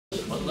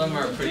them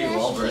are pretty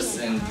well versed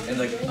in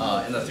the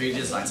 3D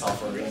design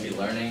software we're going to be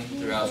learning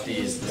throughout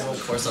this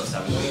course of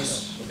 7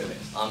 weeks.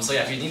 So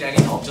yeah, if you need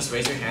any help, just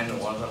raise your hand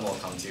and one of them will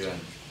come to you and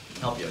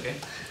help you. Okay.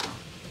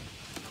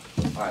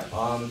 All right.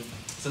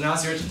 So now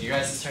it's you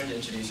guys' turn to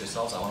introduce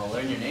yourselves. I want to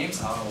learn your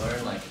names. I want to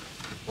learn like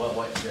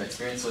what your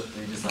experience with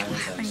 3D design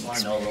is, and I just want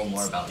to know a little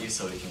more about you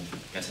so we can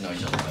get to know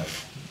each other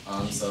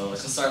better. So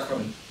let's just start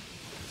from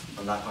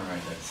that corner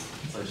right there.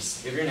 So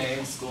just give your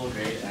name, school,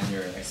 grade, and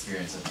your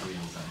experience with 3D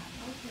design.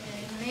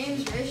 Okay, my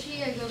name's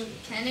Rishi. I go to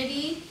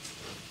Kennedy.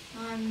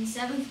 I'm in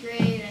 7th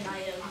grade, and I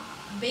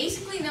have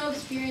basically no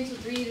experience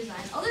with 3D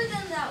design. Other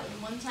than that,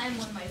 one time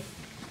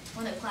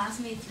when a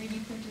classmate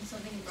 3D printed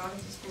something and brought it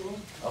to school.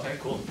 Okay,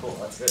 cool,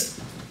 that's good.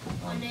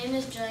 My name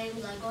is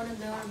James. I go to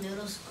Miller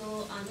Middle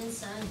School. I'm in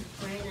 7th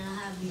grade, and I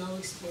have no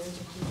experience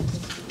with 3D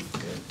design.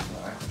 Good.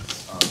 All right.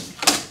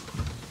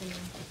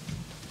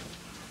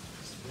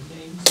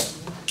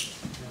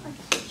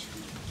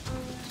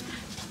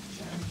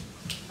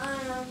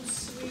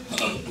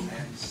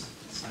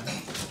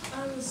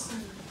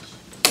 Allison.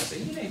 Say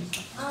your name.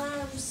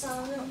 I'm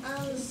Samuel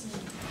Allison.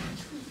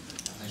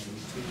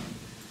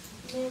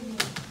 Maybe.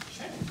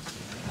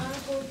 I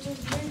go to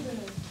River.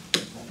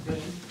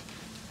 Good.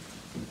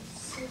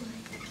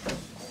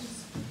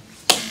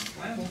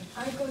 I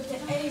go to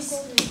AC.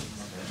 Okay. Do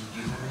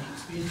you have any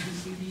experience with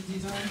 3D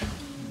design?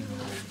 No.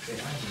 Okay,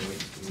 I have no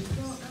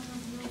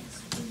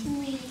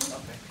experience.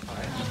 Okay, all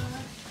right.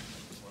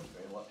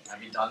 Well,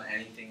 have you done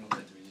anything with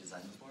 3D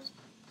design before?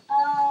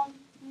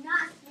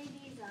 Not 3D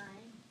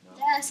design. No?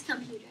 Just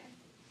computer.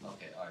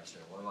 Okay, all right,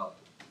 sure. What about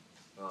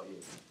you?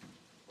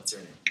 What's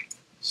your name?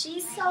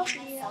 She's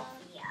Sophia.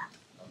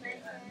 Okay,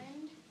 My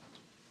friend.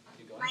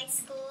 keep going. My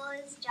school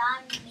is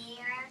John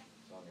Muir.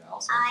 Okay,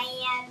 also.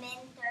 I am in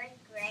 3rd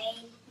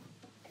grade,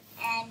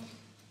 and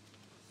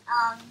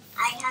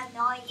I have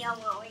no idea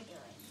what we're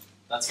doing.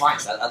 That's fine.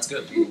 That's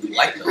good. We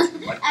like those.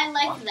 I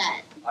like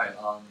that. All right.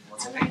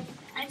 What's your name?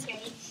 I'm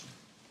great.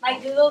 My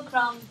Google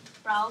Chrome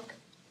broke.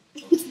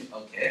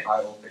 Okay. All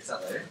right. We'll fix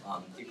that later.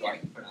 Keep going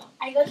for now.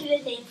 I go to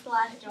the same school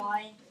as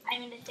Joy.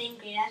 I'm in the same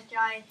grade as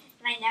Joy,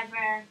 and I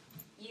never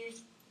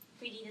use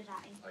 3D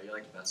design. Are you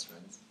like best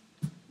friends?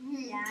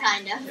 Yeah.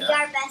 Kind of. We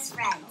are best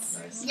friends.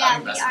 Nice. Yeah,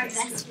 Having we are is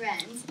best good.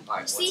 friends. All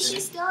right. See, what's your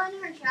she's still in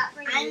her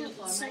trapper I'm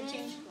uniform. I Ismail.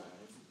 changed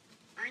clothes.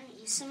 I'm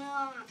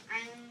Ismail.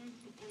 I'm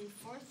in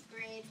 4th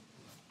grade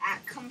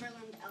at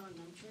Cumberland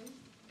Elementary. name?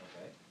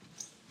 Okay.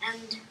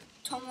 And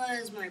Toma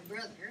is my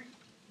brother.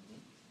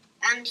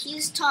 And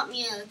he's taught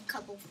me a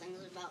couple things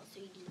about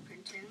 3D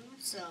printing.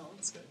 So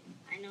That's good.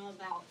 I know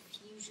about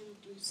Fusion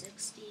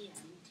 360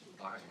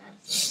 and All right.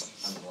 Nice.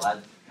 I'm glad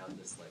you have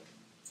this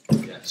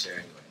share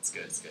anyway. It's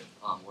good.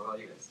 What about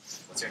you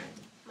guys? What's your name?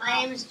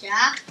 My name is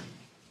Jack.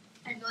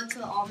 I go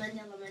to Almond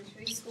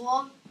Elementary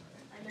School.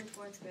 I'm in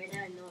 4th grade and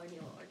I have no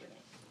idea what we're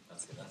doing.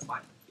 That's good. That's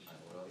fine. What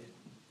about you?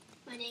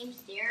 My name's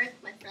Derek.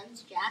 My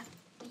friend's Jack.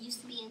 We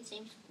used to be in the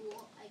same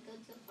school. I go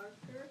to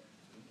Parker.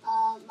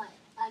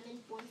 I'm in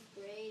 4th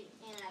grade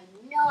and I have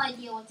no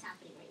idea what's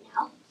happening right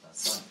now.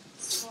 That's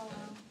fine.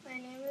 My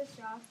name is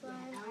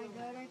Jocelyn. I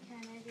go to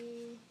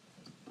Kennedy,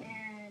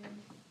 and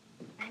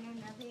I know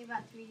nothing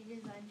about 3D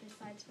design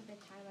besides for the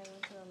time I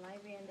went to the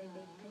library and they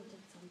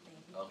printed something.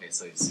 Okay.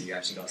 So you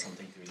actually got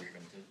something 3D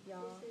printed. Yeah.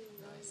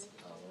 Nice.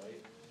 What about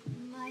you?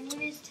 My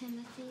name is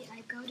Timothy.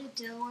 I go to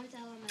Dilworth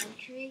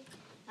Elementary.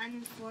 I'm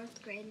in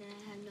 4th grade and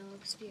I have no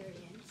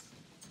experience.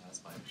 That's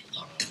fine.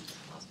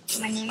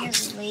 My name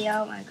is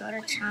Leo. I go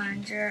to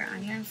Challenger.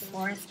 I'm in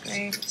 4th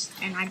grade,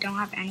 and I don't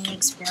have any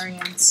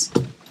experience.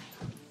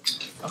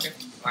 Okay.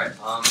 All right.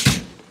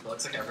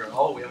 Looks like everyone.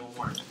 Oh, we have one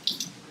more.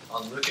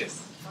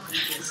 Lucas.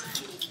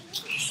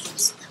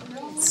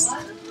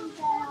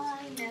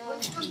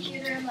 Which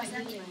computer am I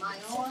using? My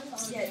own?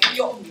 Okay,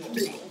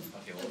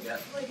 we'll get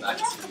back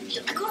to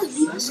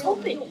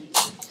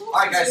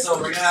Alright guys, so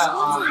we're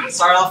gonna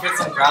start off with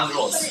some ground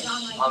rules.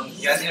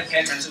 You guys need to pay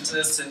attention to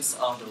this since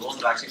the rules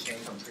have actually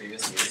changed from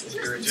previous years.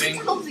 If you're doing,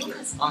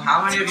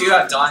 how many of you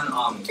have done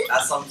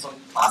some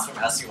class from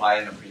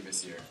SVY in a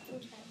previous year?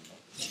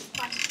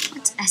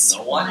 What's SVY?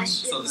 No one?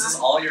 So this is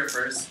all your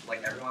first,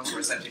 everyone's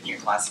first time taking a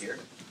class here?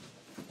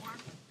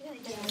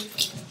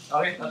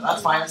 Okay,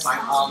 that's fine,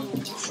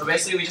 So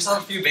basically we just have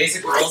a few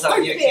basic rules that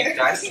we need to keep,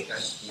 guys.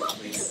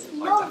 Please.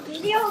 No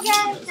video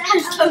games.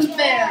 That's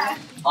unfair.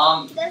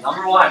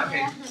 Number one,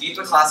 okay, keep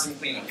the classroom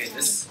clean. Okay,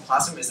 this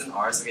classroom isn't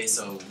ours, okay,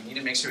 so we need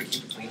to make sure we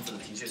keep it clean for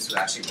the teachers who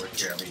actually work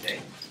here every day.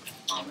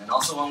 And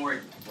also when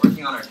we're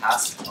working on our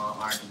tasks on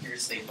our computer,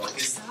 stay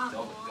focused.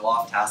 Don't go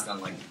off task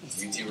on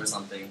YouTube or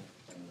something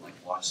and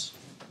watch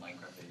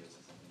Minecraft videos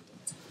or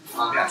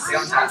something. Yeah, stay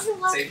on task,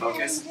 stay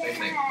focused, same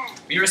thing.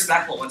 Be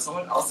respectful when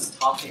someone else is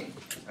talking,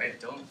 right?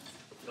 Don't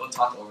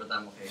talk over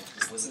them, okay?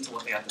 Just listen to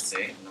what they have to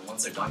say, and then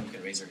once they're done, you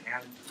can raise your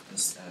hand and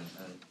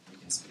you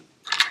can speak.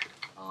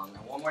 And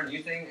one more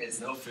new thing is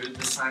no food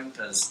this time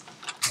because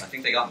I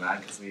think they got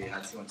mad because we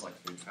had too much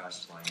food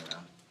trash flying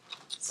around.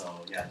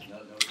 So yeah, no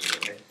food,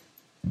 okay?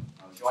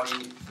 If you want to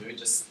eat food,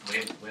 just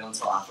wait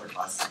until after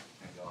class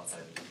and go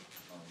outside and eat.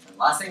 And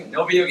last thing,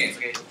 no video games.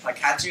 Okay, if I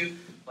catch you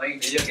playing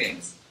video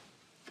games,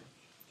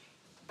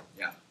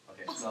 yeah.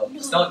 Okay, so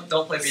just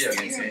don't play video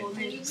games.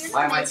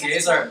 Okay. My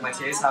TAs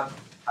have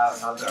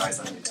their eyes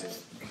on you too.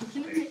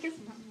 Okay.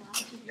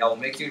 Yeah, we'll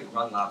make you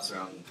run laps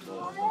around the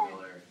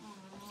roller.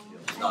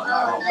 No,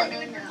 I won't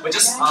play. But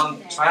just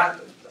try not.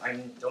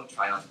 Don't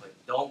try not to play.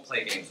 Don't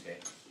play games. Okay.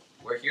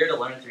 We're here to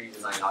learn 3D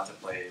design, not to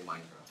play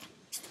Minecraft.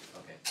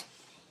 Okay.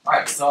 All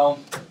right. So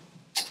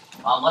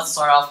let's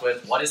start off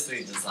with what is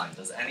 3D design.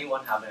 Does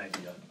anyone have an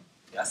idea?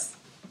 Yes.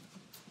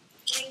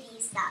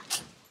 3D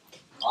stuff.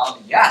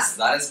 Yes,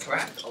 that is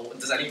correct. Oh,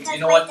 does anyone? Do you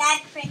know what? My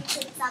dad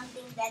printed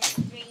something that's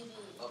 3D.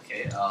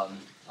 Okay. All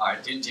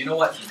right. Do you know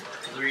what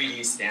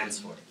 3D stands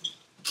for?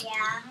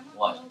 Yeah.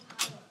 What?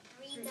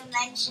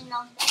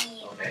 3-dimensional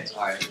thingy. Okay.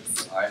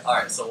 All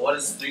right. So what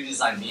does 3D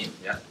design mean?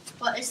 Yeah.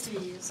 What is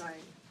 3D design?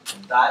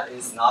 That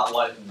is not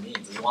what it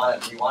means. You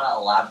want to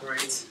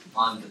elaborate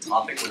on the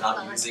topic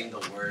without using the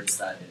words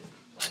that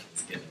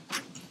it's given.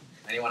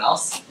 Anyone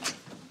else?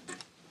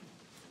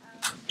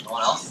 No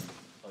one else?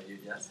 Oh, you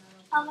yes.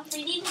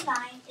 3D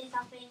design is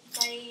something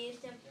that you use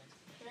to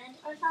print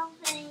or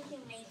something to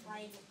make,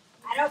 like,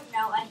 I don't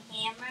know, a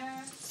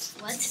hammer.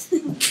 What?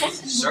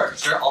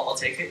 Sure. I'll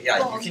take it.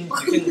 Yeah,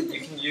 you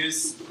can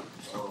use.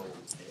 Oh,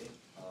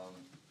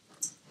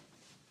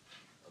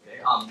 okay.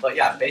 But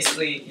yeah,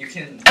 basically you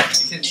can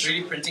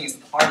 3D printing is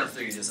part of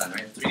 3D design,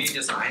 right? 3D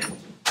design,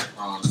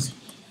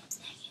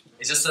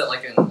 it's just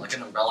like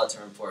an umbrella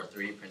term for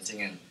 3D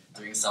printing and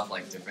doing stuff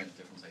like different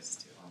places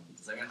too.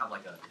 Does anyone have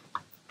like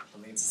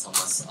something to sum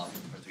us up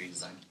for 3D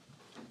design?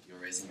 You're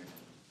raising your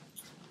hand.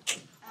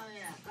 Oh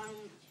yeah.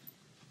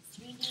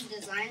 3D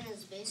design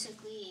is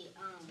basically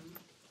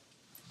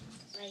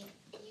like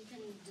you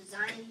can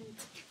design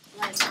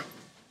like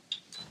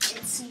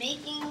it's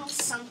making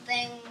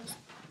something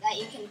that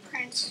you can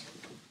print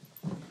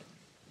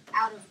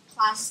out of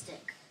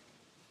plastic.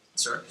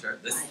 Sure.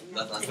 This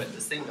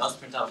thing does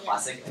print out of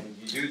plastic, and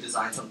you do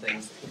design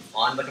something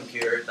on the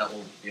computer that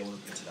will be able to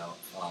print it out.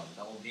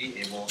 That will be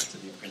able to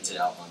be printed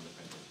out on the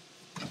printer.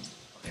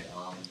 Okay.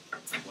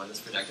 When this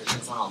projector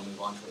turns on, I'll move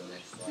on to the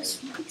next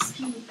slide.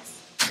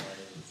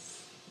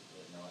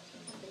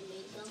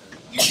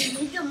 They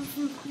made them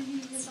from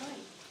 3D design.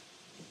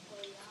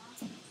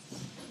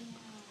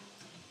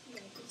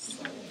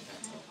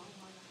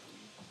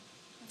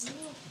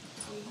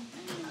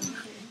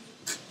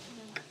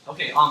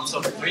 Okay,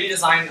 so 3D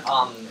design,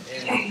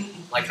 in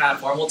like kind of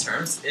formal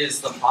terms, is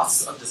the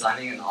process of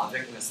designing an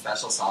object in a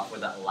special software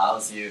that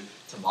allows you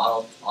to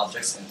model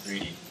objects in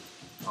 3D.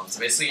 So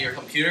basically, your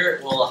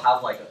computer will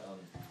have like a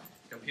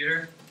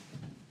computer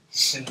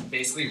can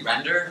basically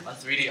render a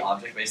 3D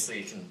object.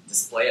 Basically, you can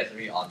display a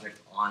 3D object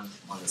on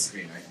the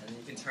screen, right? And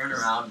you can turn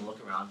around, look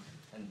around,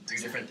 and do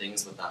different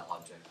things with that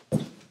object.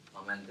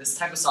 And this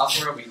type of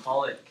software, we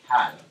call it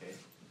CAD. Okay,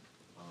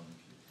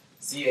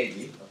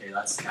 CAD. Okay,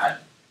 that's CAD.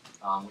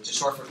 Which is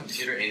short for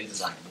computer-aided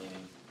design,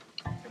 meaning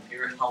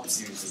computer helps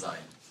you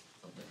design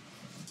something.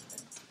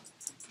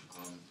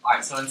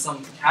 Alright, so in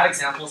some CAD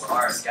examples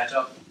are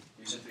SketchUp,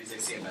 Fusion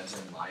 360, Inventor,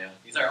 and Maya.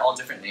 These are all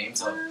different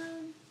names of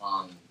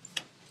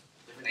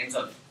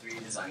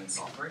 3D designing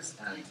softwares,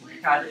 and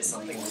TinkerCAD is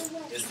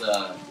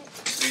the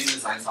 3D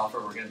design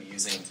software we're going to be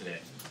using today,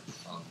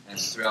 and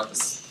throughout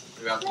these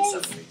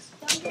 7 weeks.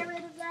 Don't get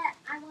rid of that.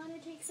 I want to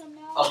take some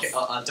notes. Okay,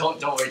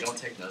 don't worry, don't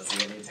take notes. You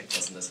don't need to take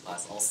notes in this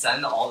class. I'll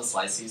send all the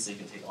slides to you so you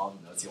can take all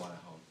the notes you want at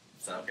home.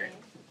 Is that okay?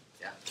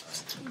 Yeah?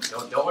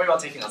 Alright. Don't worry about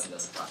taking notes in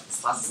this class. This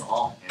class is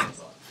all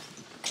hands-on.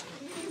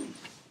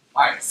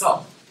 Alright,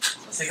 so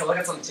let's take a look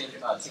at some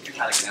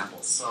TinkerCAD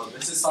examples. So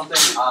this is something,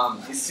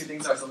 these two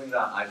things are something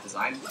that I've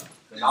designed.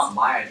 They're not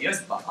my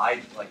ideas, but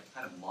I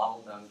kind of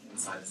modeled them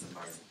inside this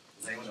environment.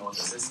 Does anyone know what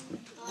this is?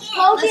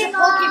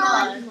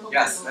 Pokemon.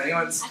 Yes,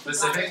 anyone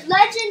specific?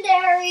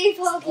 Legendary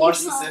Pokemon. More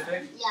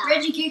specific? Yeah.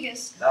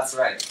 Regigigas. That's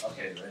right.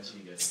 Okay,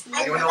 Regigigas.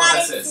 I Anyone know what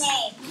forgot this its is?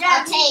 name.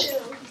 Yeah,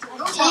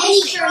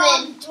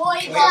 Sherman.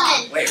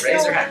 Wait,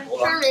 raise your hand.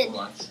 Hold on. Wait.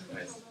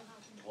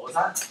 What was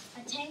that? A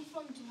tank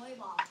from Toy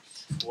Box.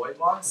 Toy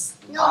box?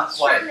 No, Not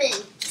quite. Sherman.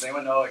 Does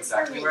anyone know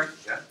exactly where?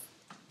 Yeah?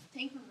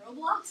 Tank from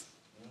Roblox?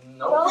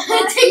 No.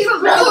 Tank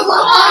from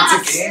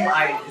It's a game.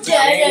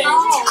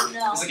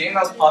 It's a game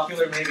that was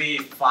popular maybe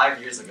 5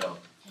 years ago.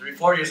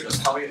 4 years ago. It's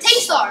probably. Tank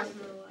Stars.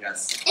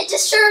 Yes. It's a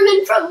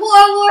Sherman from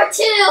World War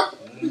II.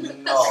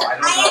 No, I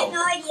don't know. I have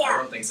no idea. I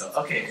don't think so.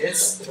 Okay,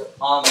 it's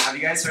have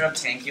you guys heard of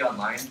Tanky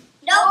Online?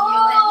 No.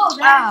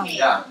 Wow.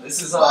 Yeah,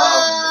 this is if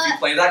you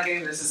play that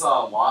game, this is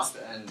Wasp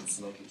and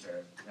Smoky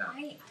Cherub. Yeah.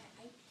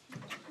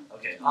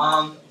 Okay.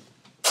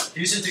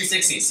 Fusion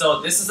 360.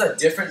 So this is a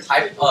different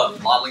type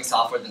of modeling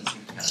software than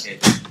TinkerCAD. Okay.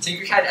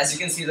 TinkerCAD, as you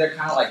can see, they're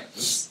kind of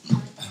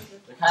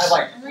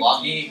like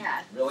blocky,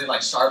 really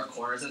like sharp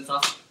corners and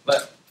stuff.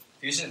 But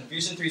Fusion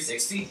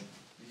 360, you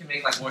can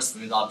make like more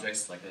smooth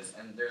objects like this,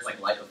 and there's like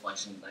light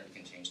reflection that you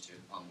can change too.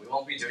 We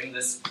won't be doing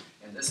this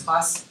in this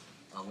class.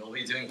 We'll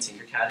be doing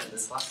TinkerCAD in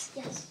this class.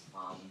 Yes.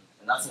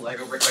 And that's a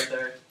Lego brick right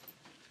there,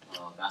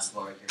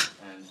 basketball right here,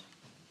 and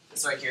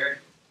this right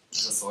here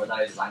It's a sword that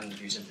I designed in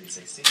Fusion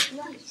 360.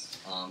 Nice.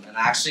 And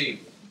I actually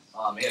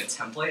made a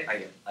template.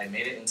 I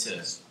made it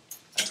into.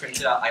 I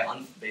printed out.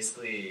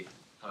 Basically,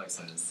 how do I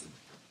explain this?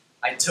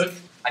 I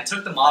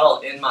took the model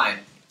in my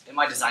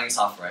designing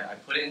software. I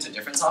put it into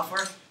different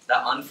software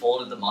that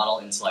unfolded the model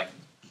into like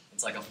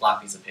a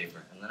flat piece of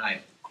paper, and then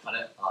I cut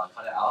it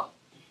out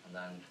and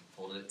then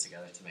folded it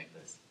together to make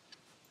this.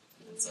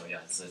 And so yeah,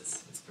 so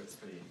it's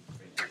pretty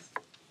nice.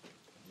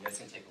 You guys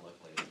can take a look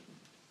later.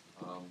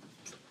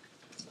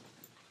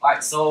 All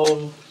right,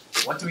 so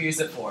what do we use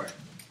it for?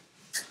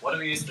 What do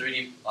we use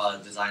 3D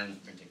design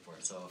printing for?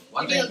 So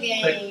one Video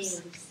thing.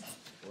 games.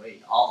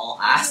 Wait, I'll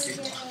ask you.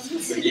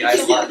 If you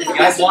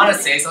guys want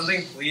to say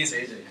something, please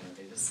raise your hand.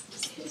 Okay,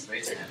 just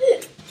raise your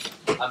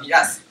hand.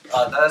 Yes,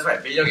 that is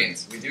right. Video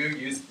games. We do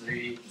use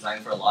 3D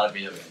design for a lot of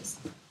video games.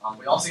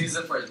 We also use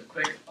it for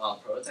quick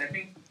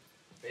prototyping.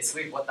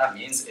 Basically, what that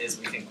means is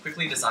we can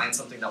quickly design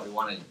something that we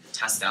want to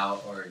test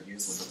out or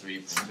use with a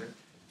 3D printer.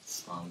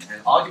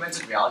 And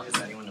augmented reality,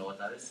 does anyone know what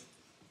that is?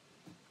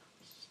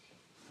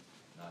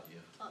 Not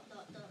you.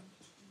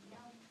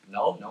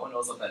 No? No one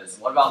knows what that is.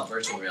 What about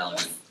virtual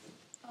reality?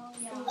 Oh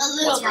yeah. A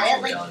little What's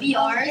bit, like reality?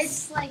 VR.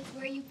 It's like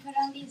where you put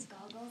on these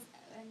goggles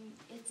and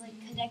it's like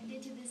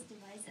connected to this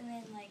device, and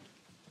then like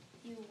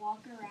you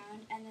walk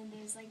around, and then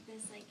there's like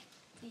this like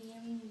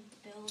theme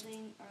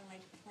building or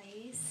like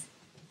place,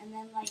 and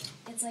then like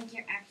it's like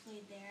you're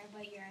actually there,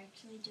 but you're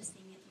actually just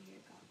seeing it through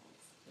your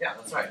goggles. Yeah,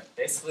 that's right.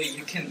 Basically,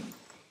 you can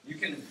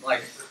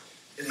like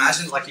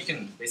imagine like you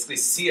can basically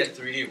see a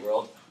 3D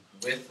world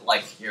with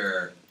like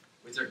through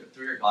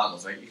your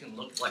goggles, right? You can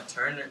look like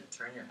turn your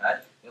head,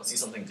 and you'll see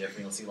something different.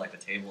 You'll see like a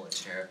table, a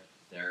chair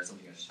there,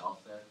 something a shelf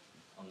there.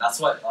 That's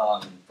what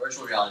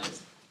virtual reality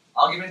is.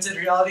 Augmented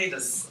reality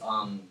does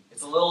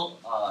it's a little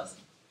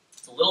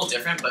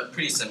different, but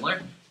pretty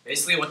similar.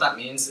 Basically, what that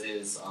means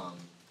is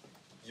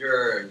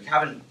you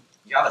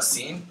have a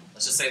scene.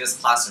 Let's just say this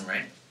classroom,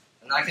 right?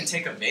 And I can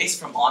take a vase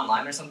from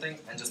online or something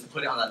and just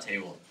put it on that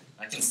table.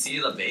 I can see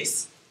the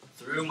vase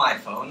through my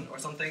phone or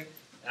something,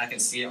 and I can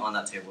see it on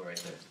that table right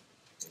there.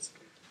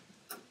 Basically.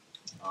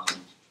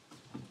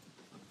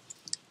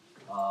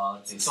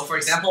 Let's see. So, for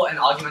example, an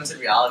augmented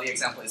reality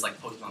example is like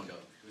Pokemon Go.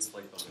 Who's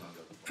played Pokemon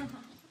Go?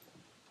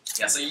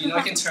 Yeah, so you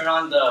can turn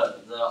on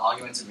the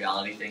augmented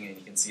reality thing, and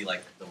you can see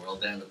like the world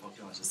there, and the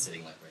Pokemon's just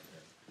sitting like right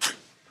there.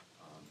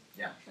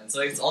 Yeah, and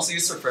so it's also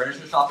used for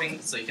furniture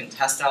shopping. So you can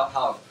test out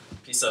how a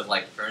piece of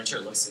like furniture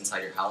looks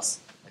inside your house.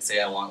 Like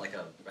say I want like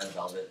a red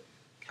velvet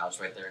couch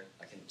right there.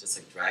 I can just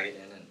like drag it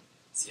in and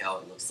see how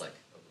it looks like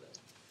over there.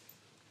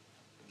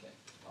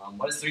 Okay.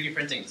 What is 3D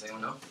printing? Does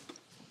anyone know?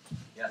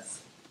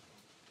 Yes.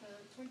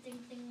 Printing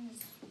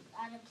things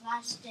out of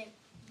plastic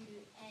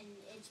and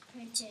it's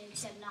printed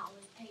except not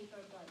with paper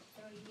but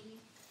 3D.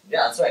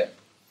 Yeah, that's right.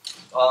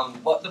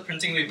 What the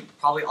printing we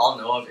probably all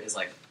know of is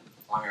like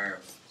on our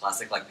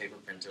plastic like paper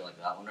printer, like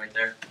that one right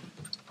there.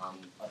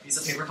 A piece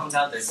of paper comes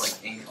out, there's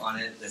like ink on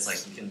it, there's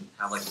like you can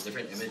have like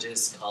different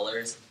images,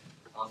 colors.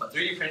 But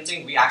 3D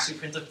printing, we actually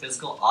print a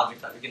physical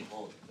object that we can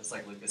hold, just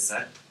like Lucas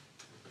said.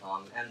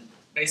 And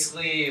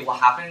basically what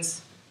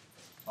happens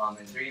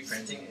in 3D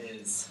printing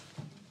is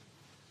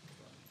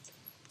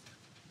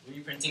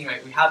 3D printing,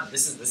 right? We have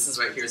this is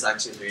right here is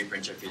actually a 3D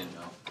printer if you didn't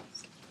know.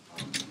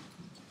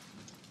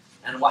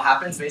 And what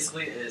happens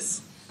basically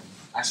is,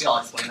 actually I'll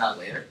explain that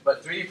later,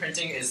 but 3D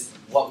printing is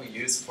what we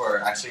use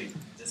for actually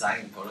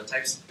designing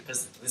prototypes,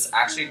 because this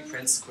actually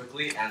prints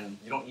quickly and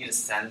you don't need to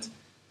send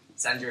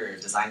your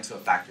design to a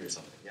factory or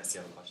something. Yes,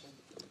 you have a question?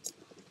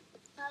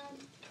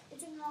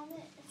 It's a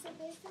comment. So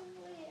basically,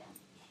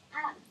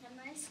 at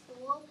my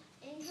school,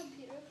 in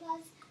computer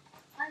class,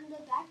 on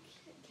the back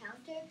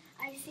counter,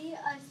 I see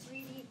a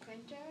 3D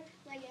printer.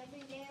 Like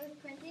every day I was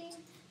printing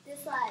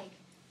this like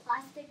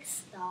plastic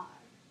star.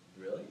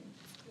 Really?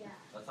 Yeah,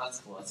 That's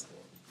cool. That's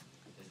cool.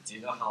 Do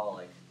you know how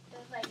like? it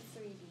was like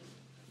 3D.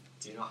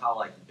 Do you know how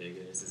like big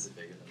it is? Is it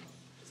bigger than mine?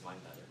 Is mine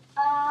better?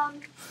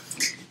 I'm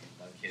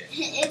kidding.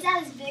 It's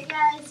as big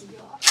as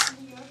your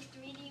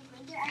 3D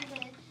printer,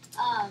 and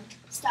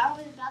the star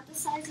was about the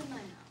size of my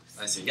mouse.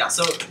 I see. Yeah.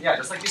 So yeah,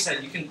 just like you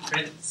said, you can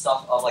print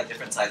stuff of like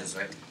different sizes,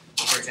 right?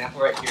 So for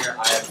example, right here,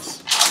 I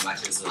have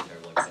actually this is a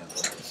terrible example.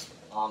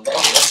 But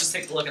okay, let's just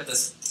take a look at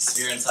this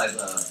sphere inside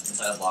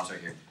the box right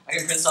here. I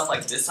can print stuff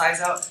like this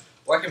size out,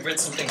 or I can print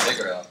something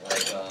bigger out,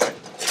 like a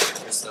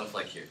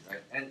snowflake here, right?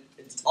 And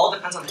it all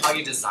depends on how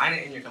you design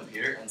it in your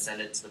computer and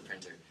send it to the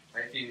printer,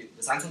 right? If you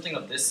design something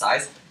of this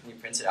size and you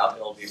print it out, it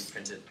will be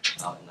printed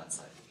out in that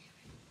size.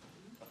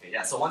 Okay,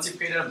 yeah. So once you've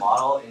created a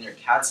model in your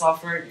CAD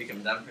software, you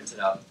can then print it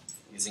out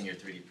using your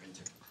 3D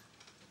printer.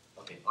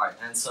 Okay, all right.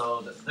 And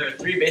so there are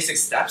 3 basic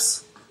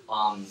steps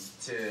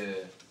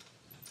to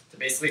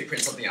basically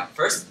print something out.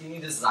 First, you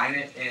need to design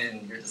it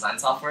in your design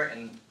software,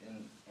 and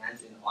in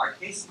our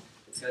case,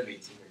 it's going to be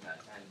TinkerCAD.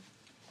 And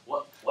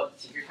what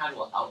TinkerCAD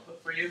will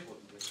output for you,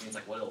 which means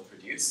like what it will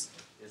produce,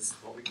 is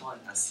what we call an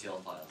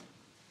STL file.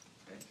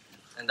 Okay?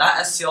 And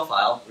that STL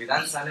file, we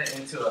then send it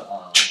into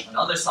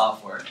another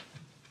software.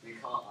 We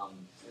call,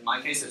 in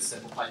my case, it's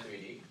Simplify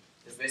 3D.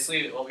 It's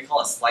basically what we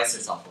call a slicer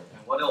software.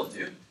 And what it'll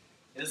do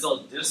is it'll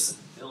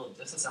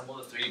disassemble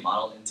the 3D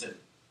model into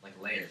like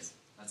layers.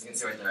 As you can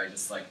see right there, I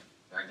just like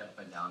dragged up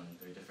and down, and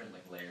there are different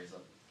like layers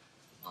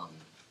of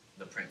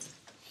the print.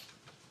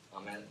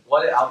 And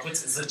what it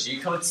outputs is a G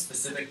code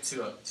specific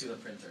to the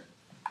printer.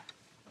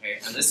 Okay,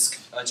 and this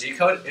G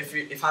code,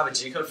 if I have a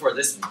G code for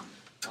this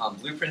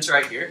blue printer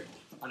right here,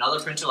 another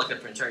printer like the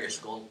printer at your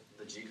school,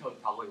 the G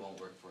code probably won't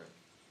work for it.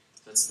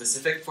 So it's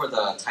specific for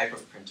the type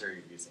of printer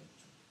you're using.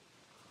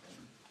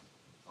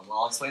 Okay.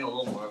 I'll explain a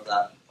little more of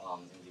that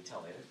in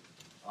detail later.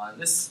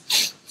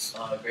 This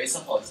gray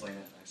stuff, I'll explain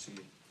it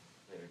actually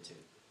later too.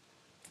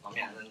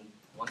 Yeah, and then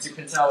once you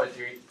print out with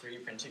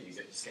 3D printer, you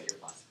just get your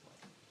plastic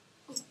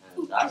white.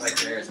 And that right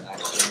there is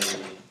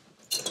actually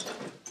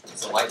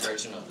it's a white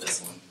version of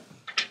this one.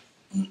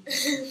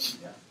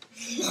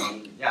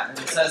 Yeah, and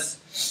it says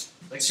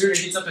the extruder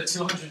heats up at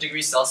 200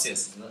 degrees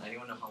Celsius. Does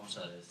anyone know how much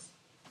that is?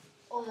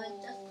 Oh,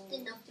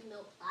 just enough to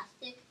melt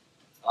plastic.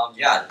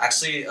 Yeah,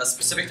 actually a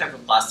specific type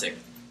of plastic.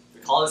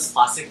 We call this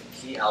plastic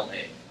PLA.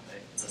 Right?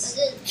 Is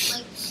it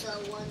like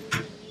the one we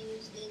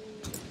use in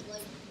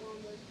like one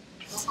of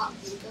the hot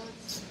glue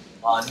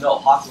guns? No,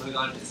 hot glue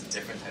gun is a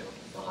different type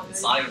of.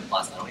 It's not even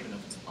plastic. I don't even know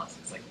if it's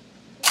plastic. It's like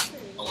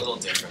a little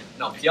different.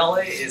 No,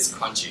 PLA is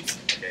crunchy.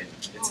 Okay,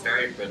 it's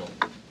very brittle,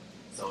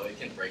 so it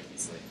can break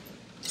easily.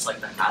 Just like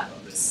the hat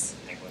of this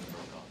penguin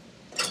broke off.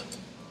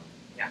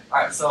 Yeah. All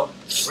right. So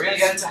we're gonna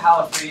get into how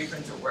a 3D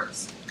printer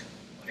works.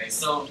 Okay.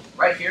 So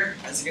right here,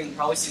 as you can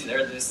probably see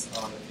there, this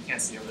if you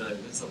can't see over there,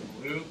 this is a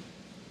blue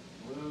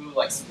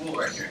like spool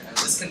right here, and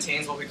this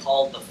contains what we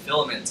call the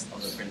filament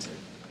of the printer.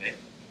 Okay.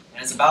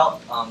 And it's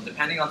about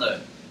depending on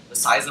the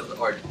size of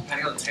or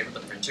depending on the type of the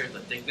printer, the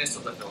thickness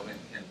of the filament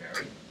can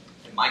vary.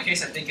 In my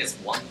case, I think it's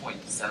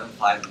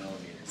 1.75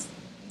 millimeters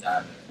in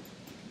diameter.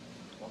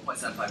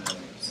 1.75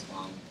 millimeters.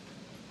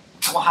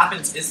 And what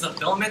happens is the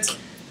filament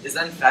is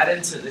then fed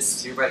into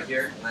this tube right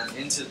here and then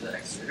into the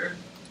extruder,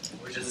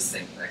 which is this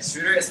thing. The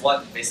extruder is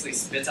what basically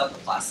spits out the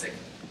plastic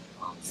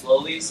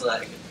slowly so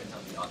that it can print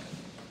out the oven.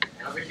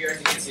 And over here, as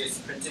you can see, it's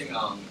printing.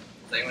 Does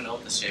anyone know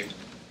what the shape,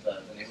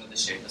 the name of the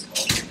shape is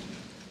called?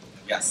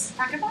 Yes.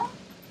 Soccer ball?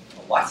 A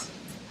what?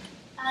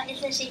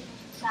 Is the shape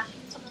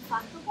of a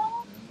soccer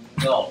ball?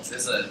 No,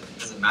 there's a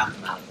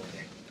mathematical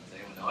thing. Does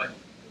anyone know it?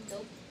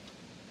 Nope.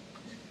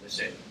 The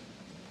shape.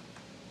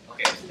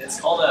 Okay, it's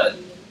called a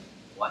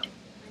what?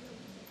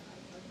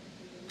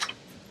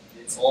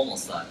 It's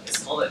almost that. It's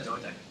called a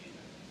dodecahedron.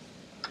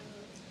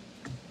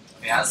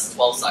 Okay, it has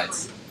 12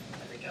 sides.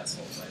 I think it has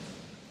 12 sides.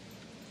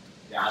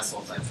 Yeah, it has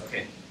 12 sides.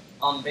 Okay.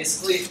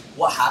 Basically,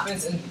 what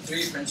happens in the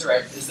 3D printer,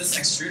 right, is this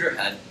extruder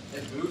head,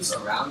 it moves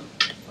around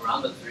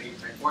the 3D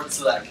print board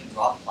so that it can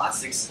drop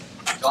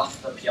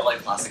the PLA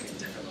plastic in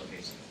different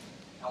locations.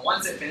 And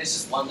once it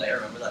finishes one layer,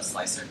 remember that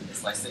slicer? It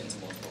sliced it into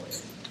multiple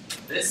layers.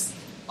 This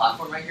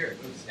platform right here,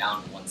 it moves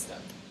down one step.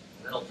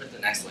 And then it'll print the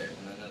next layer,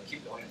 and then it'll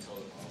keep going until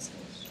the model's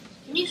finished.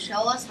 Can you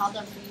show us how the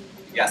 3D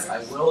printer Yes, I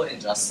works? will in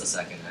just a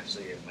second.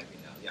 Actually, it might be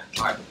now.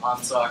 Yeah.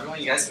 Alright, so everyone,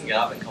 you guys can get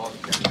up and come up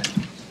here.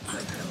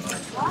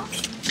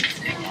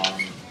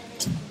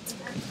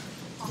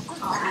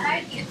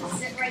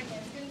 Sit right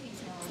there.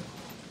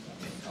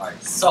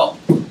 Alright, so,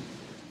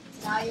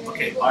 Now you're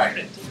okay,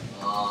 alright.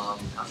 How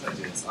should I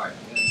do this? Alright,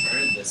 I'm gonna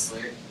turn it this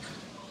way.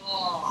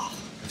 Oh,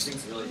 this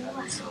thing's really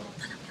heavy, so.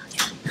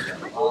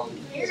 Yeah,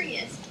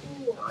 Serious.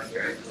 I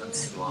hear it because I'm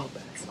strong.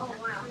 Oh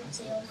wow.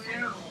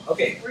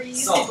 Okay,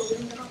 so.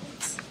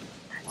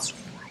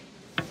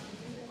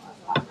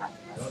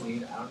 I don't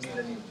need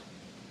any.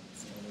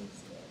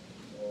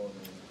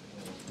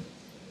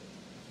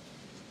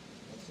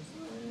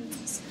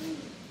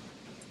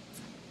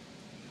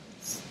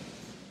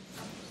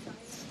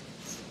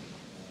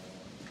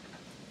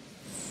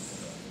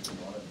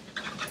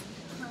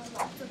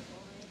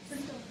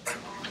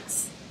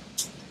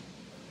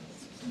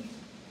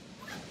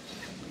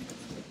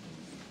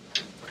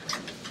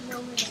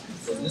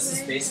 So this is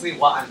basically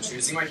what I'm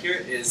choosing right here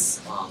is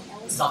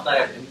the stuff that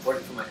I've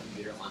imported from my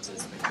computer onto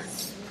this printer.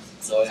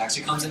 So it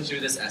actually comes in through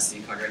this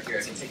SD card right here.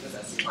 I can take this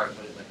SD card,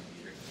 put it in my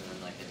computer,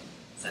 and then I can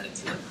send it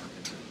to the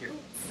printer here.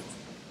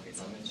 Okay,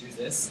 so I'm going to choose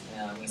this,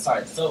 and I'm going to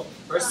start. So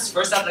first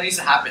step that needs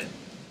to happen.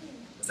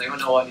 Does anyone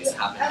know what needs to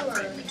happen?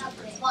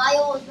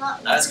 File is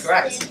not. That is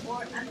correct. existent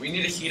or We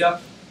need to heat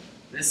up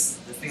this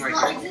thing right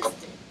not here.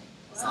 existent.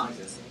 It's not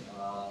existing.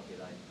 Okay,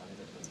 that is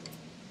it.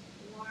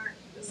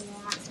 This is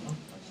touch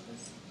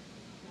this.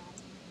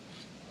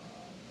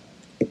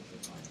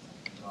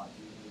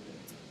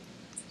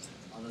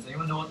 Does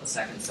anyone know what the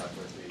second step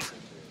for 3D printer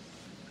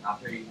is?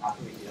 After we heat up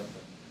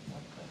the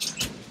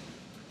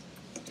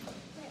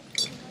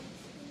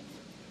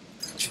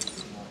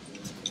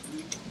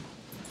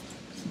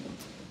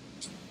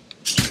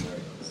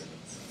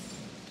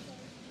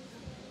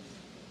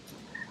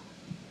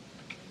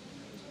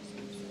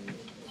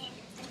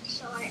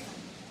Sorry.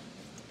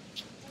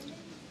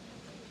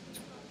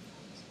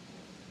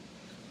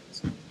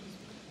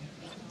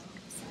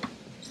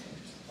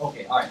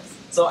 Okay, alright.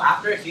 So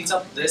after it heats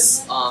up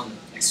this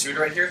extruder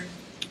right here,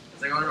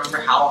 Does anyone remember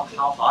how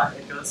hot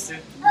it goes to?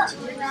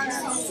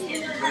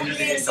 200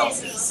 degrees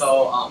Celsius.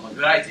 So a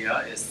good idea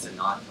is to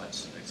not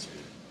touch the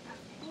extruder.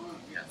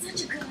 Yeah.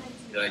 Such a good idea.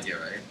 Good idea,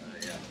 right?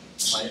 Yeah.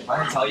 If I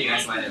didn't tell you,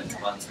 guys might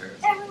have gotten hurt.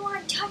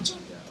 Everyone touch it.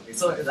 Yeah. Okay,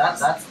 so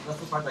that's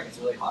the part that gets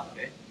really hot.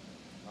 Okay.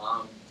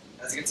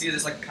 As you can see,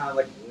 there's like kind of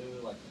like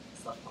blue like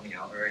stuff coming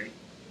out already.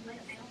 Yeah,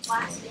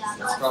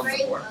 That's from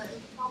before.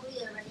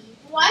 probably already.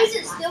 Why is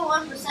it still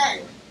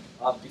 1%?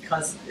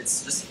 Because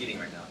it's just heating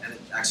right now, and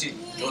it actually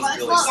goes Well,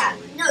 really yeah,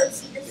 slowly. no,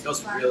 it's It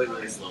goes really,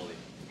 really slowly.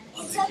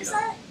 To It heat says up.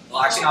 that.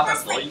 Well, actually not that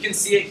slow. You can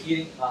see it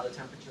heating the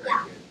temperature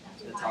right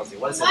here. It tells you.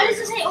 What is it? Why right does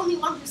it here? say only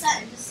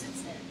 1%? It just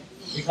sits there.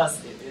 Because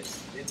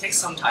it takes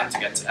some time to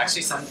get to.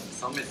 Actually, some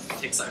it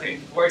takes. Okay,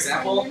 for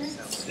example,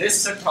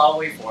 this took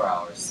probably 4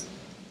 hours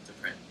to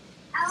print.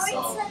 Ours So,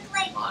 look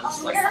like just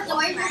We like have to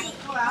wait for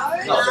 4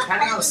 hours? no,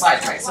 depending on the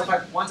size, right? So if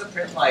I want to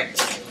print like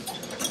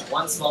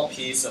one small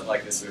piece of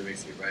like this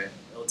Rubik's cube, right?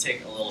 It'll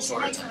take a little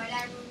shorter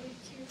time.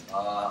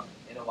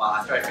 In a while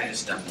after I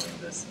finish demoing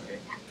this, okay?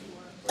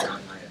 We're not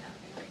yet.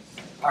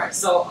 Alright,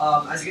 so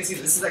as you can see,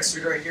 this is the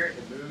extruder right here.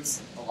 It moves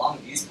along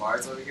these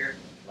bars over here,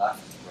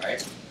 left,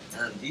 right.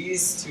 And then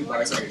these two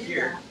bars over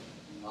here,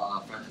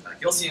 front and back.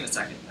 You'll see in a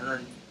second. And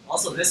then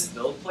also this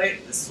build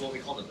plate, this is what we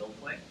call the build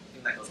plate, the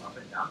thing that goes up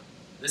and down.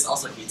 This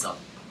also heats up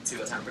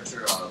to a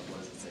temperature of, what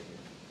does it say here?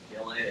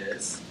 The LA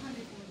is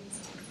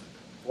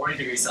 40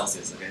 degrees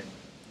Celsius, okay?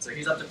 So it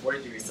heats up to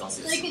 40 degrees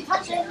Celsius. So you can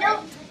touch it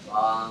now?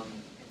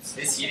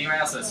 It's heating right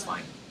now, so it's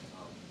fine.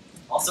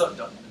 Also,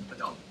 don't.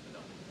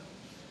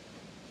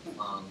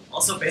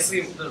 Also,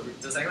 basically,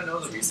 does anyone know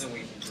the reason we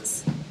heat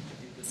this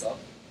up?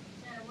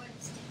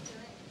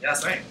 Yeah,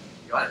 that's right.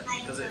 You got it.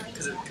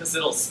 Because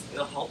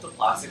it'll help the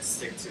plastic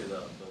stick to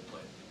the build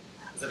plate.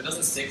 Because if it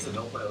doesn't stick to the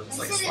build plate, it'll just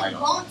like slide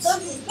off.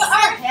 Put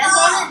our hands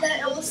on it, then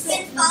it will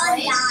stick to the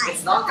plate.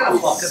 It's not gonna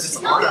fall because it's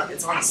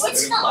on a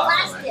smooth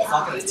platform. Right? It's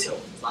not gonna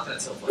tilt. It's not gonna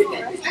tilt like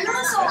that. I know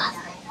it's so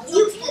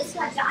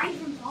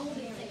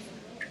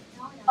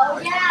Oh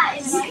yeah,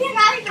 it's you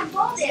cannot even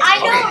fold it. I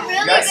know Okay, a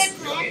really good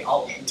plan.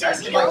 you guys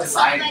can like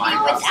design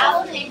Minecraft without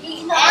stuff.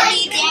 any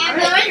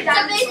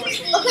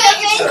damage. So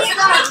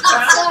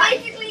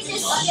basically,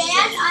 just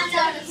stand on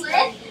the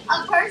cliff. A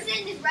person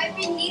is right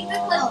beneath the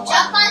cliff.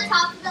 Jump on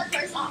top of the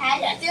person's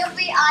head. They'll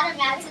be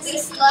automatically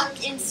stuck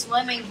in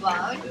swimming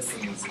mode. This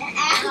thing is. And they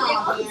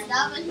won't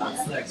stop until.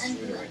 That's the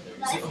extruder right there.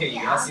 You see, okay, you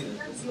guys see this?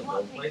 This is the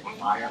build plate.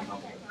 Fire on top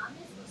of it. In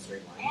a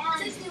straight line.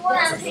 61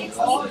 That's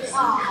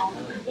out of the- 60.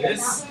 And then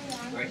this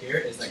right here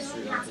is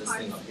extruded onto this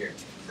thing up here.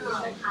 So it's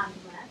like-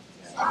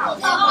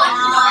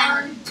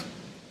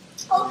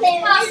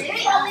 Okay,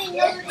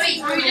 Wait,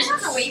 do we just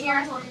have to wait here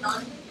until it's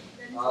done?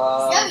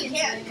 No, you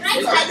can't. Can I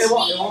it touch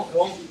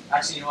won't.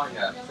 Actually, you know what?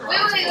 Yeah. Sure. Wait.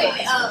 Can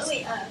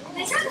I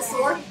try the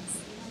sword?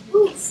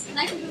 Can I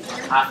do the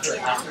sword? After,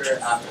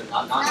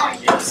 not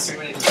here. There's too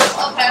many things.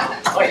 Okay.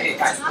 Wait, hey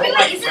guys, don't Wait,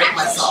 like is it break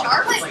actually myself.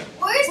 sharp? It's like,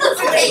 Where's the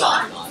it's plate?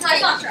 not. No, it's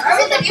not sure. I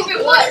was thinking if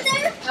it was.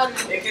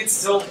 It can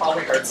still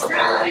probably hurt something.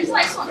 I just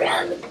like something.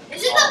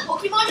 Is it the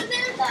Pokemon in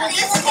there?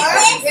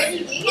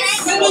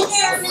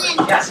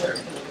 Yeah, sure.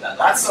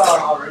 That's a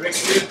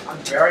Rubik's Cube. I'm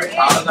very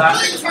proud of that.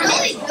 It's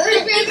really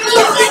good.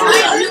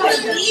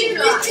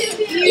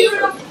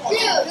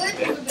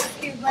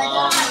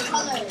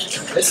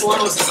 This one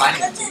was designed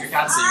in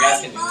TinkerCAD, so you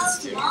guys can do this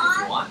too if you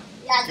want.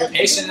 If you're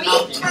patient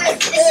enough, you can.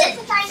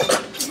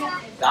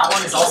 That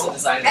one is also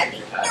designed in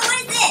TinkerCAD.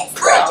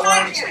 That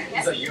one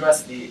is a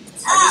USB.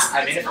 I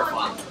made it for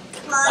fun.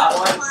 That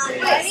one is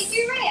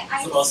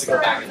supposed to go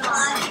back in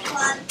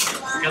time.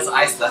 Because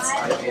that's I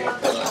made it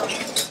for the.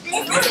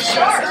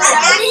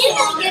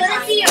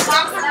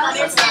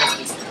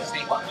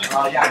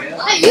 Yeah, I made it.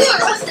 Hey, you are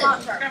rusted.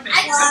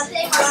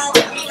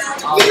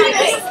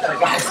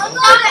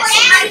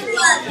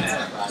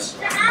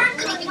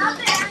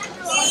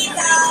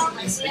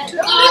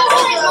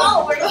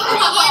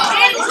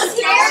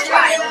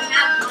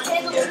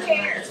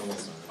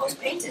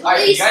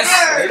 Alright, you guys,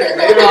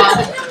 later on.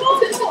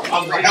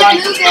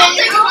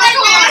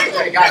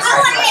 Okay, guys,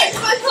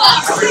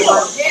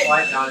 everyone,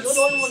 quiet down.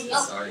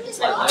 Sorry,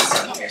 so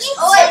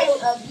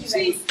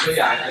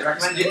yeah, I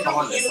recommend you come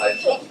on this side.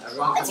 Everyone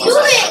come on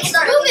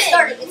this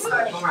side.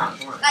 Come around.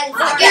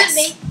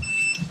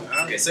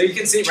 Okay, so you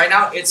can see right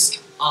now it's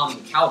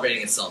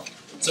calibrating itself.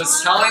 So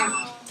it's telling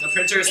the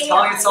printer is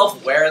telling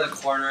itself where the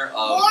corner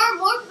of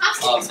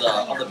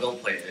the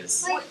build plate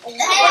is.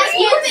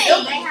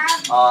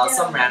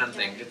 Some random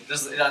thing.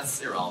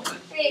 That's irrelevant.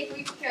 Hey,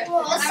 we could. Yeah,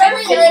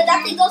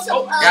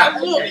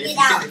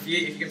 if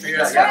you can figure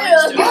it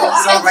out.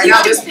 Yeah. So right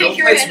now this build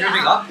plate's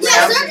moving up.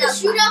 Yeah, it's like to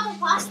shoot out the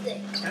plastic.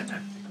 This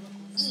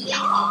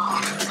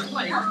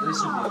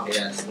should be okay.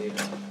 Yeah,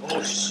 stable.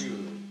 Oh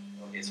shoot.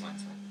 Okay, it's fine.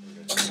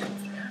 It's fine.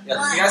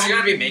 Yeah, you guys are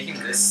gonna be making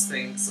this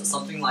thing, so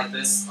something like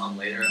this,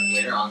 later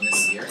on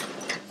this year.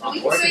 Or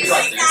it could be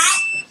like this.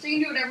 So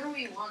you can do whatever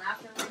we want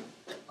after.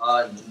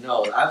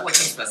 No, I have like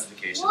some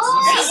specifications. Whoa,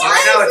 Okay, so why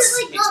right now is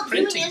it, like, not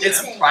doing it's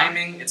anything?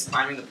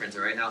 priming the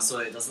printer right now, so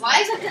it doesn't.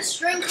 Why is like a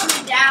string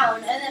coming down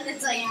and then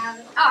it's like,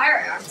 oh, I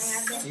remember.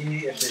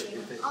 See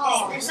if it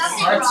Oh, there's something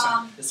starts,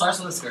 wrong. It starts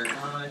on the skirt.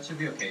 It should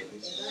be okay.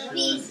 It should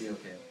be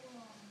okay.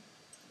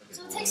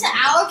 So it takes an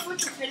hour for it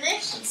to finish?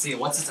 Let's see,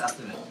 what's its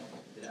estimate?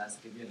 Did it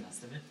give you an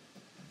estimate?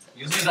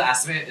 Usually the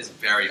estimate is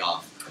very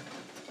off.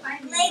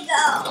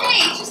 Lego.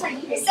 Hey, it's just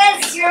like It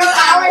says 0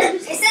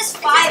 hours. It says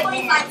 5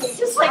 minutes.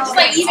 just like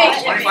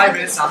eBay. 25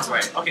 minutes sounds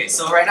right. Okay,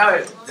 so right now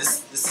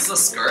this is a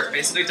skirt,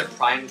 basically to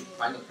prime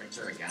the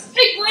printer again.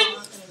 Hey,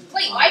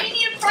 wait, why do you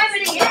need to prime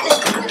it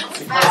again?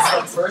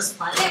 Because the first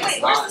priming is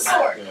Wait, not where's the that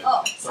sword? good.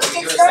 Oh, So okay,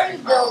 you do a starting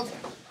second build.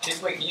 priming.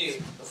 Just wait, can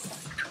you?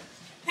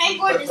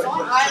 Hangboard is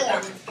on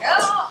island.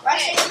 Oh,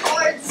 Russian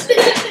boards.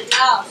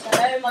 Ow,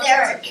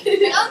 there.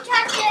 Don't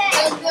touch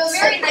it.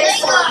 Very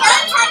nice. Don't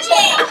touch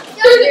it. Don't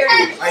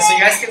touch Alright, so you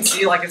guys can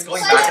see like it's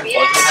going back and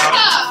forth right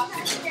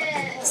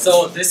now.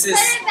 So this is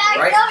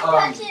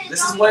right.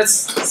 This is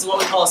what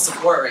we call a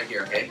support right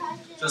here. Okay.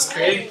 So it's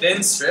creating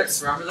thin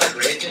strips. Remember that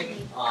gray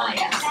thing?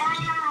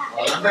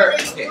 Remember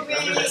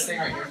this thing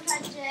right here?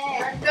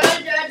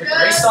 The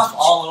gray stuff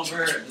all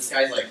over this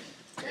guy's like.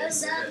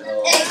 This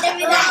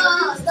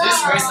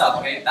gray stuff,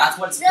 okay? That's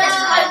what it's printing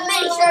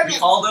right. We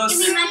call those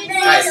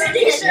guys.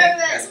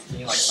 Can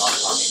you like stop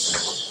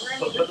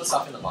talking? Put the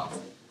stuff in the box.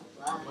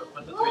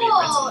 Put the 3D prints in the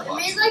Whoa, it box.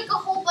 made like a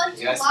whole bunch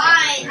You of guys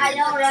lines. can- I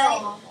know,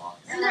 right?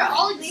 And they're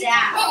all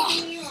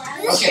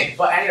exact. Okay,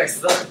 but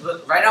anyways,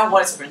 right now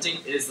what it's printing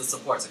is the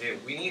supports. Okay,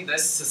 we need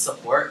this to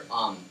support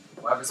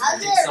whatever's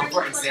printing. So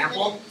for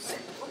example,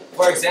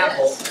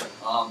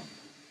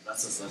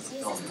 that's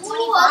film.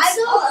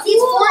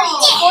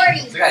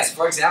 So guys,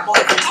 for example,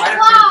 if we try to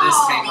print this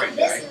tank right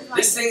here, right?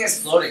 This thing is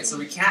floating, so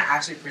we can't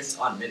actually print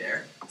on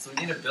midair. So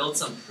we need to build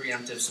some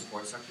preemptive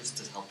support structures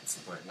to help it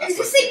support it. That's Is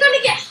this what thing it's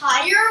gonna get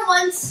higher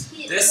once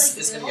he This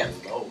like, is gonna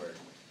get lower.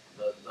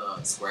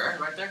 The square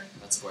right there,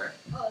 that square.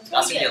 Oh, it's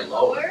That's gonna get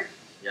lower.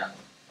 Yeah.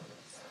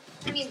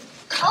 I mean,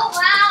 oh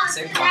wow.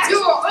 Same it's concept. You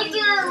are under the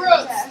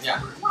roof. Yeah.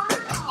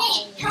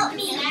 Hey, help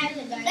me.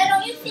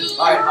 Little you see.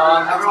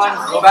 Alright, everyone,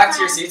 go back to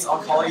your seats.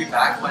 I'll call you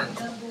back when.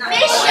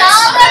 Hey,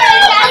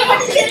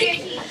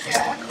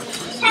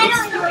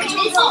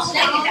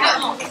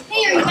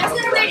 are you guys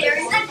gonna read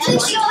it? I'm too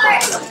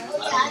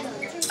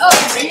short.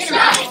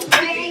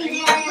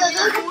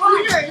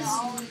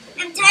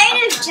 I'm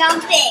tired of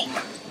jumping.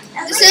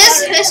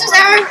 This is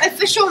our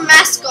official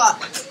mascot.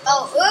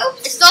 Oh,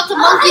 oops. It's not the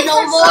monkey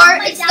no more.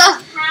 It's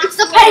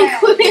the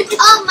penguin.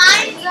 Oh,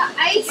 mine's the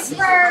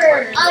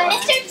iceberg.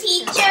 Mr.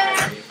 Teacher,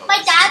 my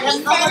dad was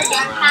sending his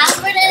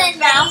password and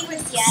Ralph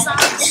was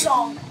yes.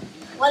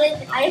 What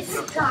is it? I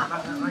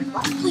forgot.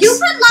 You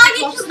could log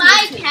into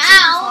my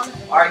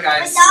account. Alright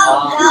guys,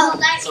 No,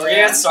 so we're gonna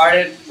get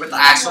started with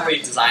actually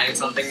designing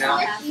something now.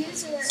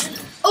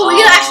 Oh, we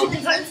can actually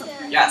design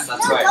something. Yes,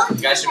 that's right. You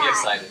guys should be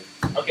excited.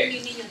 Okay,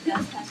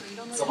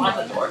 someone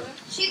at the door.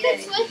 She could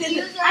switch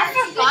users. I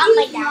forgot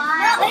my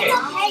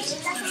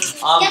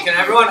dad. Can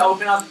everyone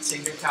open up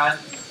TinkerCAD?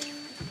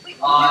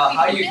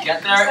 How you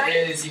get there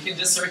is you can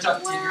just search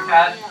up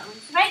TinkerCAD.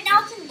 Right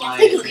now, it's in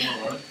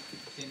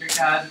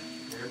TinkerCAD.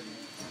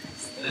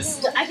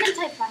 This. I can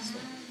type faster.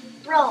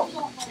 Bro.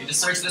 You just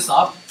search this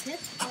up.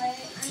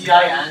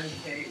 TinkerCAD.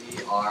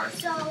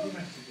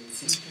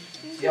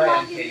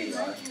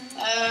 TinkerCAD.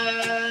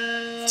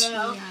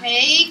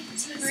 Okay.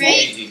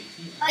 Great. Easy.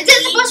 Is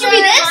it supposed to be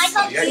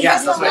this?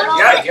 Yes, that's right.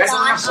 Yeah, you guys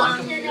don't have one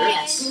computer.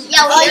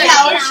 Yeah,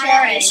 we're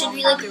sharing. It should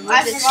be like a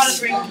I Rubik's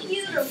forgot to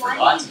Cube. bring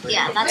What?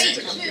 Yeah, that's it.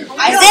 Is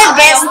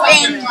This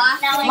thing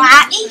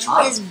flat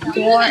is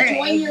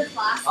boring.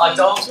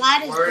 Don't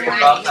Flat is worry boring.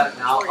 about that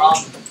now.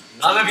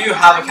 None of you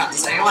have accounts.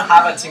 Does anyone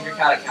have a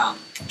TinkerCAD account?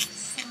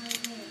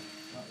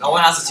 No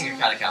one has a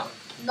TinkerCAD account.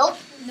 Nope.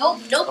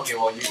 Okay,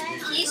 well you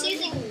He's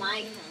using my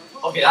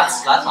account. okay,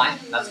 that's fine.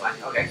 That's fine.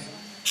 Okay.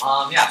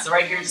 Yeah, so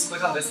right here, just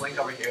click on this link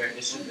over here.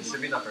 It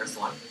should be the first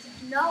one.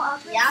 No,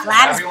 Yeah.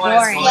 Flat is Everyone is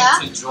boring.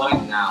 going to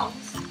join now.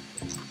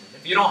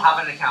 If you don't have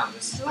an account,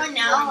 just Join click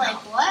now, join like now.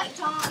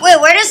 what? Wait,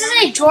 where does it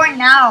say join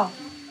now?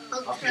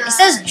 Okay. It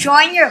says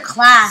join your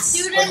class.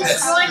 Students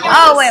Yes. join.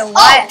 Oh, wait,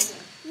 what?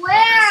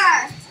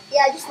 Where?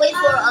 Yeah, just wait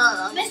for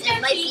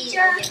Mr.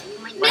 Teacher.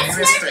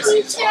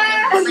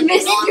 My name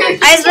is Chris.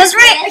 I was supposed to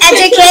write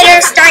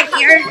educator start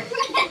here.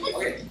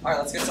 Okay, alright,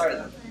 let's get started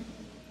then.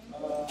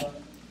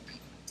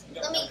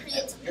 Let me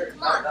create something. Here,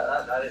 Come on.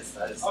 that is.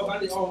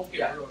 Okay.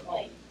 Yeah.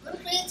 Let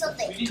me create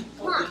something.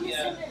 Come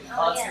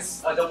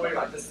on. Don't worry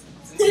about this.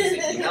 Since you use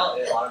the email,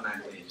 it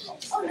automatically.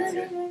 Oh,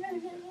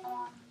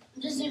 no.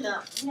 Just zoom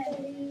out.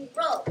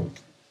 Bro.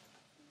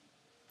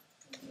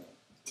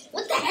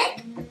 What the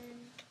heck?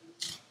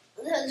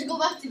 Let's go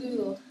back to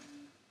Google.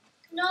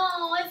 No,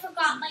 I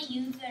forgot my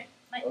user.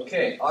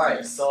 Okay,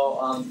 alright,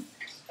 so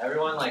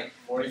everyone like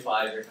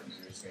 45 your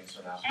computer screens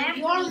for now.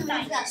 You want to move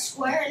that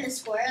square in the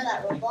square,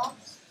 that Roblox?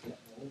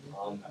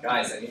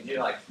 Guys, I need you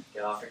to like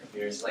get off your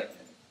computers, like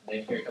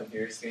make your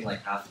computer screen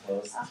like half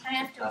closed. I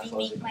have to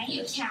remake my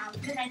account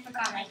because I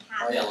forgot my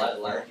Oh yeah,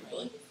 password. let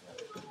people.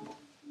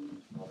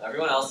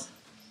 Everyone else,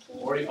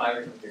 45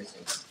 are computer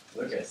screens.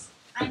 Lucas.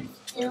 I'm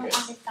still on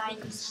Lucas. the sign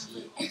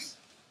sheet.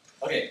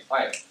 Okay,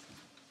 alright.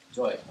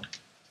 Joy.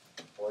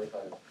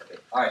 45. Okay.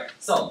 Alright,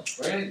 so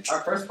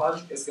our first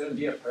project is gonna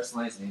be a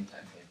personalized name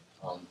tag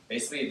game.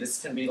 Basically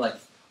this can be like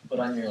put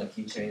on your like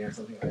keychain or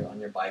something, or on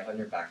your bike, on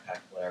your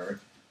backpack,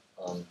 whatever.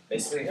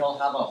 Basically it'll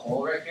have a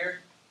hole right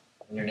here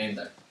and your name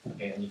there.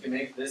 Okay, and you can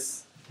make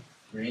this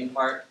green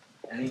part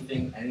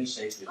anything, any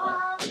shape you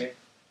like. Okay.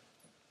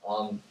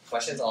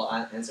 Questions, I'll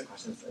answer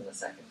questions in a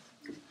second.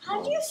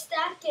 How do you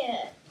stack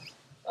it?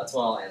 That's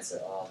what I'll answer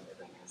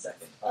in a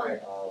second.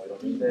 Alright, we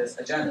don't need this.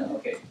 Agenda,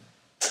 okay.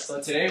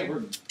 So today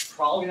we're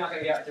probably not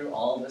going to get through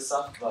all of this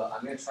stuff, but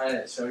I'm going to try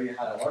to show you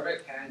how to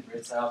orbit, can,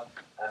 grid setup,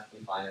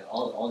 FB and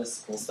all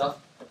this cool stuff.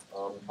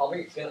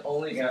 Probably can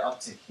only get up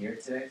to here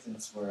today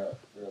since we're a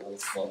little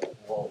slow.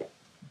 Whoa.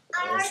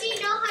 I already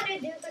know how to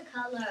do the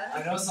color.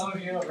 I know some of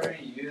you have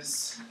already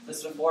used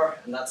this before,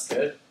 and that's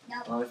good.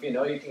 If you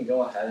know, you can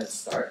go ahead and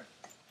start.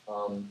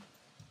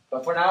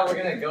 But for now, we're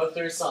gonna go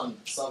through some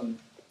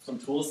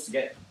tools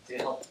to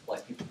help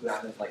like people who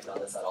haven't like done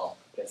this at all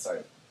get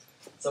started.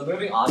 So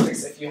moving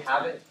objects, if you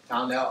haven't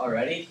found out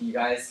already, you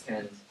guys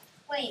can.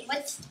 Wait,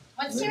 what's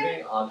moving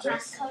your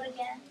objects. code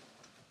again?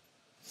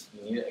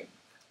 You need it.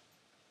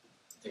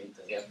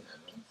 Does he have an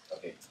ammo?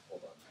 Okay,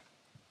 hold on.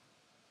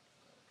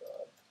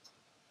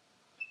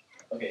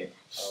 Oh god. Okay.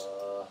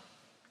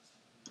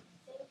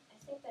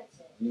 I think that's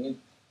it. You need.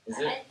 Is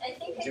it? I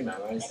think Did you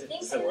memorize it?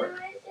 think Does I it work?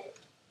 memorized it.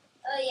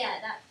 Oh yeah,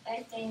 that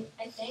I think.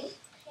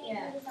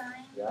 Yeah.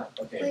 Yeah.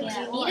 Okay. Wait, nice.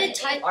 do you need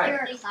to type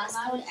Alright. your class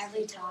code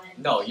every time?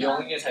 No, you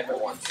only need to type it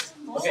once.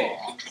 Okay.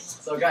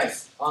 So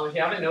guys, if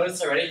you haven't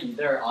noticed already,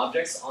 there are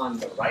objects on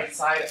the right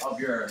side of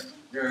your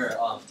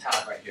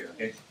tab right here.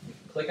 Okay. You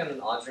can click on an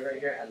object right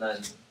here and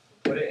then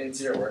put it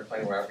into your work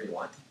plane wherever you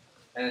want.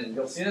 And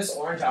you'll see this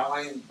orange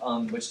outline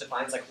which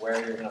defines like where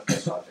you're gonna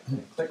place the object.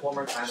 And click one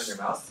more time on your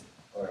mouse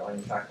or on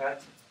your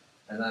trackpad,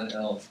 and then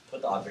it'll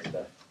put the object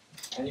there.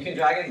 And you can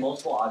drag in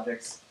multiple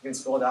objects. You can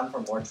scroll down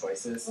for more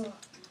choices.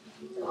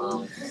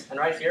 And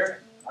right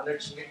here, under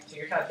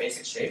TinkerCAD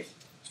basic shapes,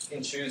 you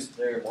can choose,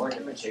 there are more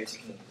different shapes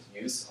you can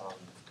use.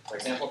 For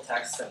example,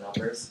 text and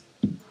numbers.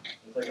 You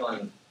can click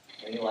on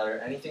any letter,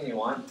 anything you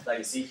want that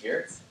you see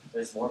here.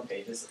 There's more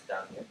pages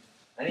down here.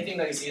 Anything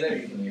that you see there,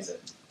 you can use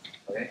it.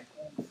 Okay?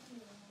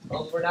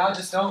 Well, for now,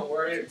 just don't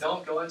worry,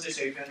 don't go into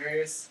shape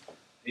generators.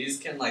 These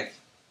can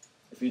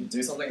if you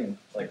do something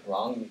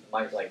wrong, you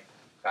might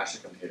crash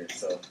your computer.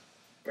 So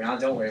for now,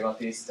 don't worry about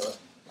these. Don't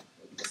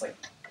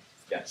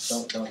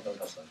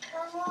touch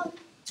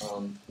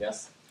them.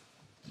 Yes?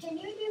 Can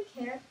you do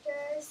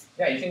characters?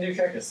 Yeah, you can do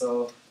characters,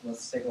 so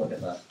let's take a look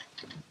at that.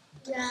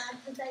 Yeah,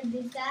 because I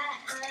did that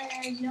and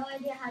I have no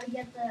idea how to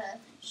get the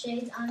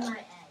shades on my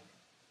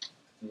egg.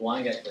 You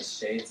want to get the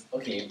shades?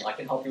 Okay, I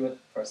can help you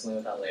personally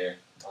with that later.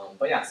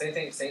 But yeah, same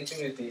thing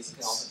with these. You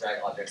can also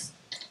drag objects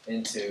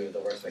into the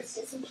workspace.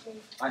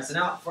 Alright, so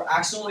now for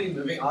actually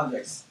moving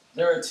objects,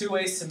 there are two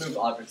ways to move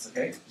objects,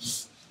 okay?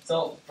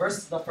 So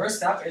the first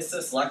step is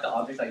to select the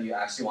object that you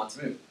actually want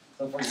to move.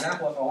 So for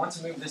example, if I want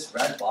to move this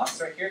red box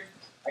right here,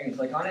 I can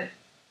click on it,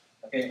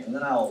 okay, and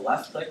then I'll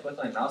left click with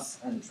my mouse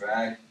and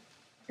drag.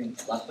 I can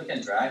left click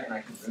and drag, and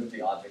I can move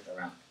the object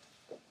around.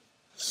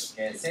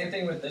 Okay, and same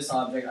thing with this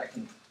object. I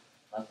can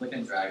left click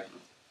and drag,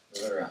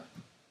 move it around.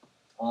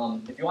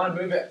 If you want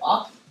to move it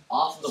up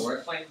off of the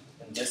work plane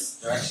in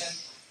this direction,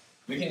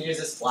 we can use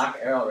this black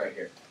arrow right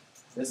here.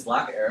 This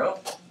black arrow,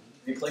 if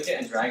you click it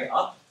and drag it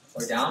up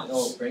or down,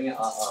 it'll bring it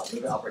up,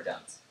 move it up or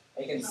down.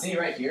 And you can see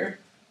right here,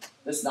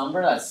 this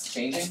number that's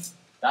changing,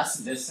 that's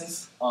the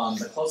distance.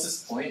 The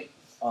closest point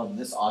of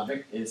this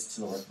object is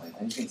to the work plane.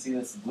 And you can see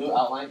this blue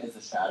outline is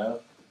the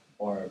shadow,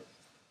 or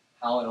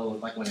how it'll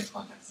look like when it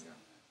contacts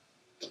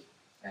 0.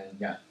 And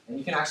yeah, and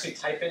you can actually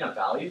type in a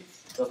value.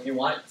 So if you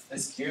want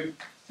this cube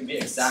to be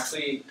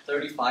exactly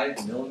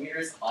 35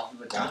 millimeters off of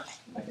the ground,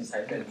 I can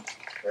type in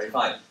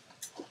 35.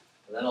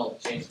 And then it'll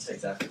change to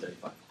exactly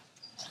 35.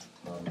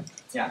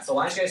 Yeah, so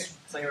why don't you guys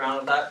play around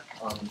with that,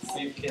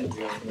 see if you can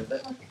do anything with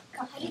it.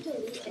 How do you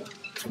delete it?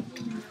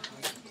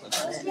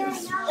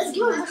 Let's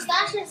do a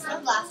mustache and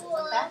sunglasses,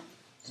 okay?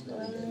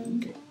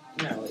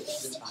 No,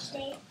 it's just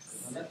fine.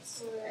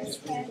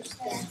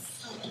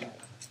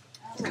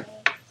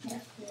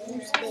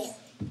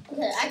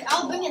 Okay,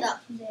 I'll bring it up.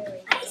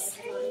 Ice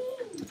cream.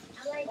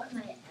 I like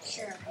my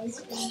ice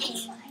cream.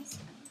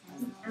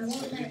 I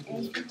want my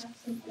egg to have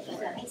something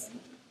ice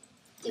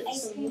cream.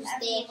 Ice cream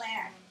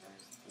everywhere.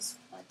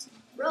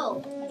 Roll.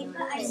 You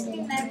put ice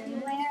cream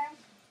everywhere.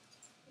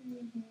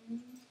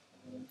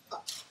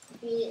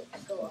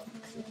 Go up.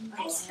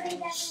 Ice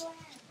cream everywhere.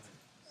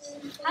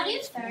 How do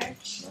you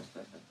search?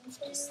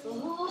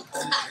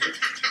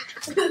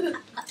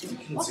 You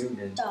can zoom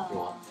in if you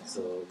want.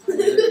 So you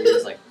either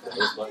use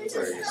those buttons or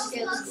just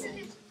go.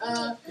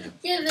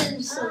 Give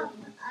him some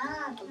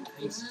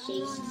ice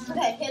cream.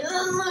 Okay, let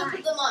me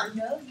put them on.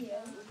 No, you.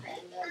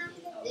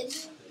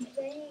 It's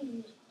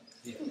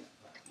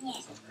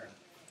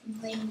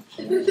You're not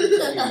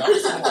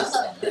seeing this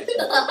then,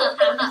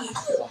 right?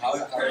 So how are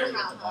you with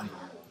the body?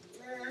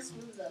 must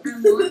move those. I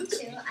want to.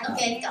 I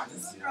Okay, can't.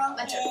 go.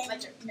 My turn. My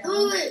turn.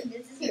 No.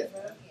 This is here.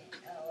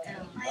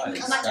 What, I'm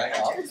just not drag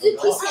turn. off?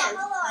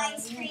 Hello,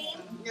 ice cream.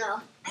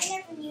 No. I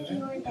never knew you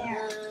were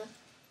there.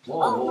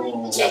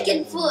 Whoa,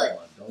 chicken foot.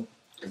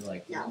 Don't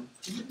like No.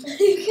 You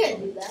can't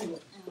do that.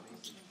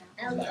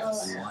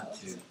 want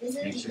to This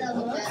make is sure the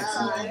you one.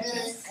 how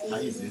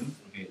do you zoom?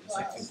 Okay, just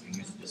like 2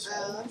 fingers and just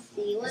hold. Let's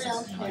see. What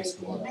else can I Nice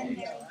do? roll. I'm Okay.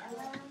 very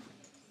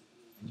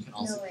And you can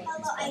also No way. click Hello,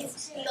 these ice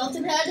buttons. cream.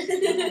 Dalton head. Or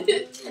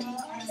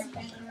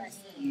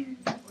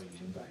you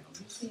zoom back on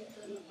this.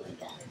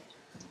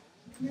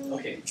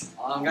 Okay,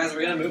 guys,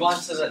 we're gonna move on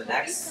to the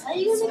next How are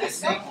you gonna make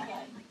thing.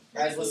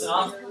 Guys, listen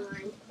up.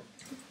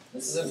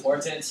 This is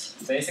important.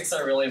 Basics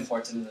are really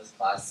important in this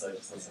class, so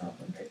just listen up,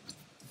 okay?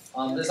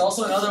 There's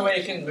also another way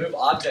you can move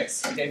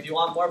objects. Okay, if you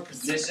want more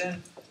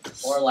precision,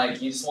 or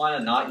like you just want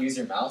to not use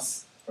your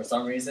mouse for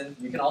some reason,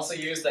 you can also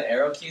use the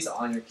arrow keys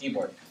on your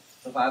keyboard.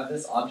 So if I have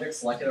this object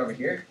selected over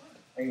here,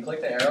 I can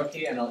click the arrow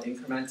key and I'll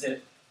increment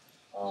it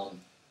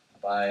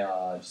by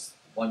just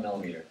 1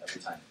 millimeter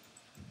every time.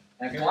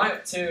 And if you want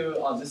it to,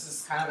 this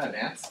is kind of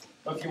advanced,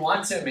 but if you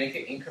want to make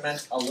it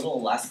increment a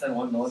little less than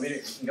 1 millimeter,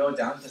 you can go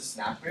down to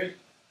snap grid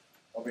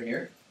over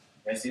here.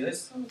 You guys see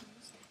this?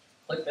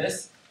 Click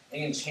this,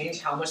 and you can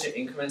change how much it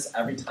increments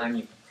every time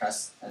you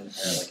press an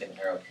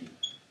arrow key.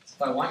 So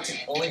if I want to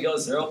only go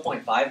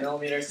 0.5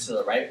 millimeters to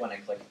the right when I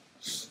click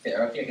the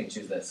arrow key, I can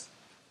choose this.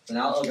 So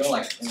now it'll go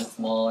like in a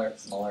smaller,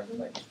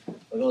 like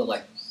it'll go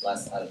like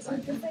less at a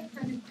time.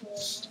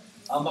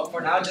 But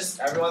for now, just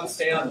everyone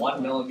stay on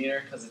 1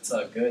 millimeter because it's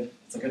a good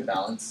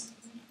balance.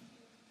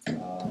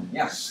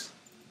 Yeah.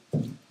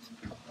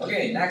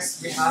 Okay,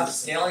 next we have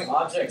scaling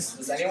objects.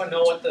 Does anyone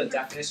know what the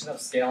definition of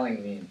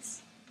scaling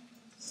means?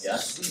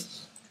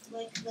 Yes?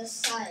 Like the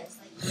size,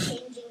 like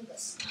changing the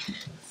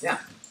size.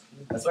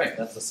 That's right,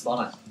 that's the spot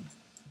on.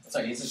 That's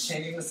right, he's just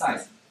changing the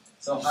size.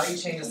 So how do you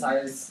change the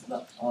size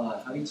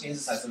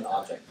of an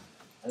object?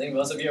 I think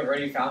most of you have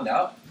already found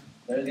out.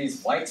 There are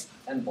these white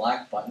and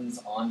black buttons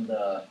on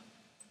the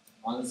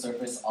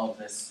surface of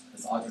this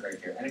object right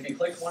here. And if you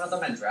click one of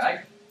them and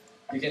drag,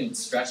 you can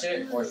stretch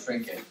it or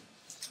shrink it.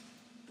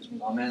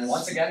 And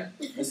once again,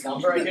 this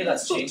number right here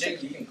that's changing,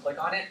 you can click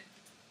on it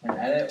and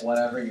edit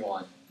whatever you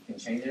want. You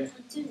can change it.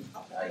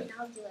 Edit.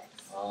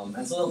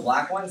 And so the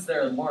black ones,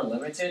 they're more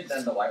limited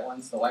than the white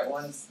ones. The white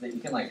ones, that you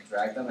can like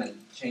drag them and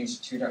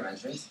change 2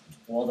 dimensions.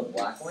 While the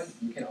black one,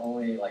 you can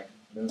only like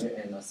move it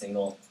in a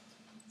single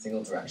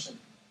direction.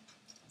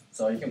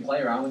 So you can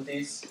play around with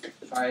these.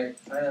 Try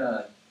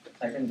to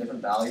type in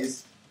different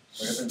values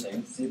for different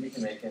things. See if you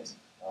can make it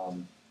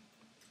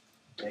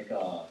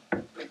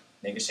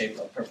make a shape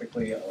of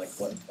perfectly like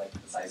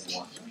the size you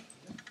want.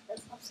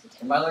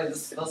 And by the way,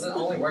 this doesn't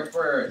only work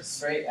for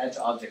straight edge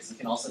objects. You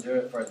can also do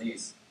it for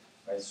these.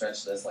 Right,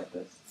 stretch this like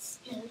this,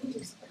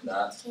 like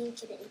that.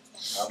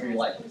 However you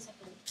like.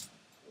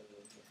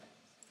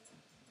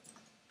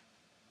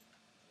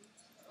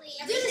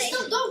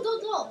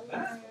 Don't.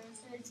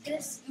 It's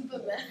gonna scoop a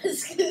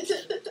mask.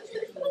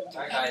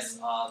 Alright guys,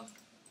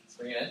 let's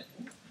bring it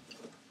in.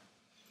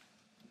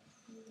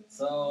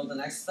 So the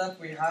next step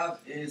we have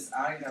is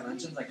adding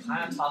dimensions. I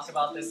kind of talked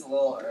about this a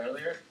little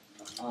earlier.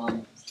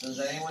 Does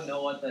anyone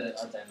know what a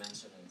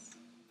dimension is?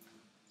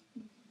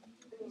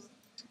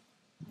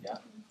 Yeah?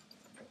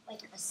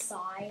 Like a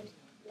side.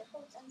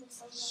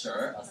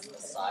 Sure, a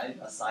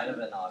side of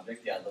an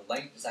object. Yeah, the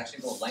length is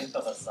actually the length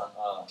of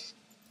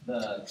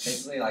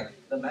basically like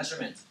the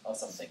measurement of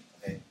something.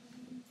 Okay,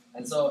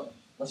 and so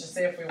let's just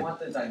say if we want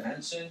the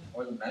dimension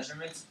or the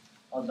measurement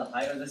of the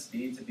height of this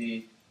bead to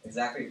be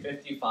exactly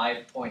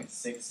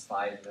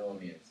 55.65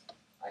 millimeters.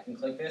 I can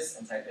click this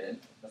and type it in.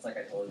 That's like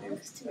I told you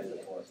guys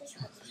before.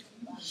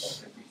 Oh,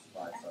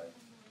 55, sorry.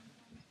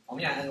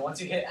 Yeah, and once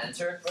you hit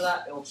enter for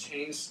that, it'll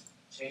change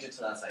it to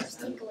that size.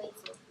 And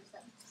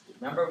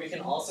remember, we can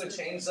also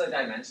change the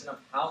dimension of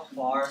how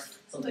far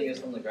something is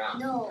from the ground.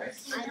 No, Right?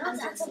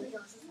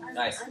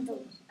 Guys,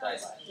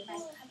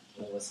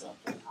 listen up.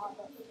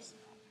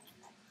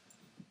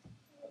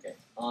 Okay.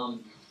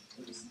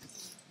 Oops.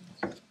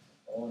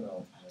 Oh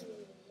no.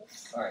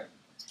 All right.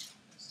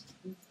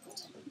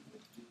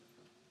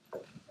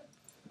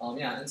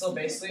 Yeah, and so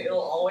basically it'll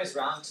always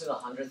round to the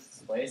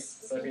 100th place.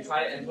 So if you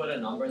try to input a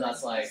number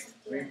that's like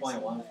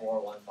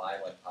 3.1415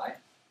 like pi,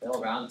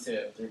 it'll round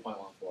to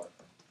 3.14.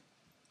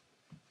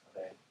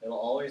 Okay. It'll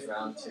always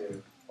round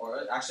to,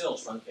 or actually it'll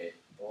truncate. It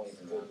won't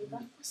even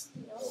round.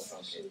 It'll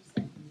truncate.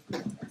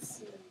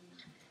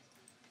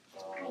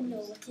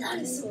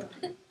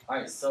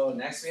 Alright, so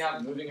next we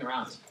have moving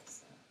around.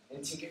 In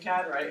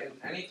TinkerCAD, right, in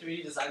any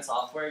 3D design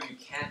software, you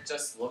can't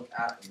just look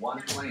at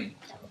one plane,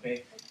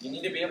 okay? You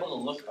need to be able to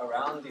look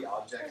around the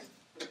object,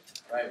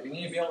 right? We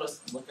need to be able to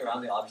look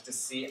around the object to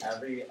see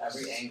every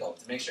angle,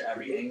 to make sure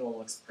every angle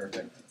looks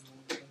perfect.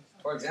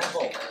 For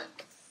example,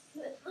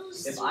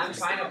 if I'm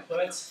trying to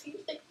put,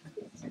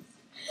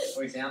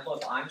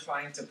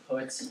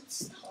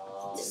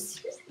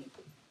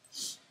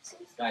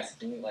 guys,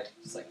 can you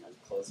just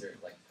close your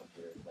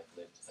computer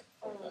lid,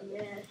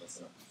 just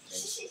listen up.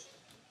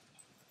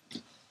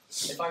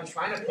 Okay. if I'm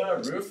trying to put a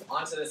roof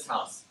onto this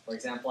house, for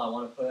example, I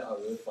want to put a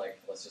roof like,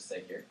 let's just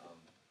say here.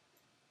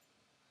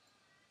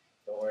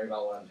 Don't worry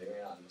about what I'm doing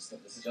right now.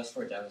 This is just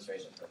for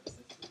demonstration purposes.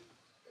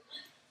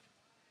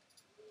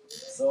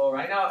 So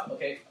right now,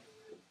 okay,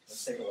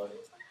 let's take a look.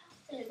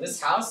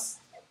 This house,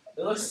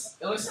 it looks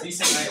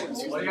decent, right?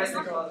 What do you guys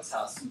think about this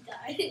house?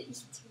 What do you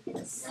guys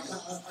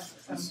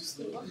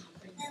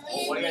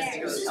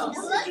think of this house?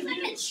 It looks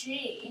like a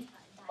tree.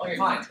 Okay,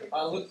 fine.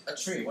 Look, a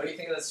tree. What do you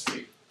think of this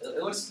tree?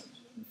 It looks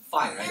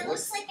fine, right? It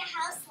looks like a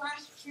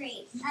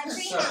house/tree. A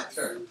tree Sure, house.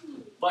 sure.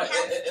 But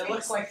it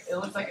looks like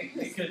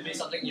it could be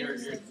something you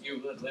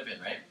would live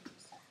in, right?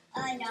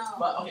 I know.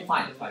 But okay,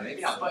 fine,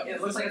 maybe not. But it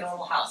looks like a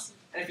normal house.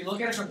 And if you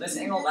look at it from this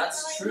angle,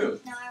 that's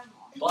true.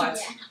 But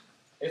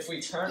if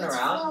we turn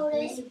around,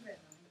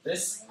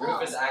 this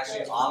roof is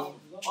actually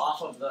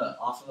off of the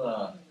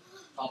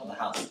top of the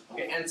house.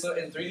 Okay, and so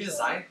in 3D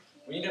design,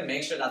 we need to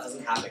make sure that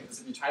doesn't happen,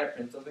 because if you try to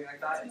print something like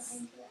that, it's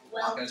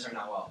not going to turn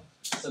out well.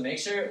 So we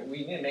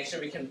need to make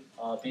sure we can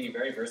be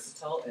very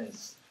versatile in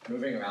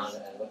moving around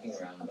and looking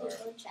around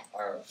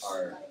our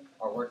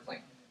work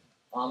plane.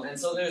 And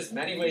so there's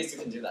many ways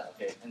we can do that.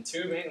 Okay, and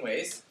two main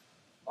ways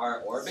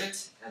are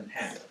orbit and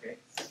pan. Okay,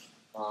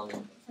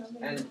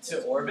 and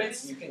to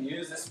orbit, you can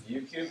use this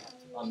view cube.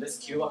 This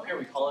cube up here,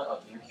 we call it a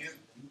view cube,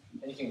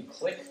 and you can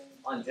click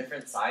on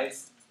different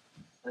sides,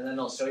 and then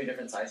it'll show you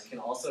different sides. You can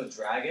also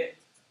drag it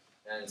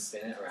and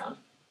spin it around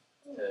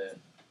to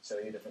show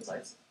you different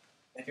sides.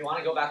 If you want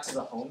to go back to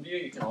the home view,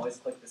 you can always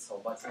click this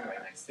home button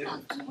right next to it,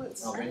 and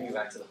I'll bring you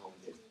back to the home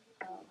view.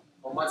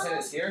 Home button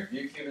is here,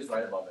 view cube is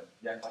right above it.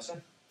 Yeah,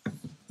 question?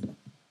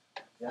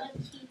 Yeah?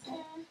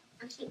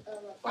 Question?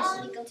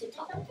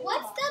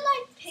 What's the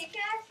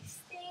pickaxe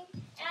thing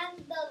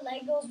and the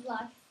Lego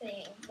block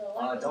thing?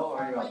 Don't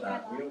worry about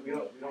that. We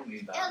don't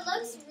need that. It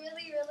looks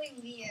really, really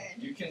weird.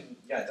 You can,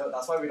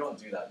 that's why we don't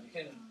do that. You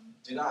can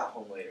do that at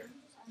home later.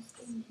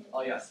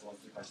 Oh yes, what's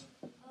the question?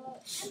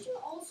 Can't you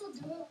also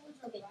do it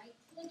with a right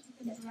click?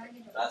 You can drag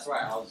it around. That's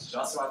right, I was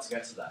just about to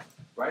get to that.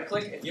 Right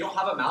click, if you don't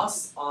have a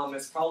mouse,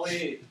 it's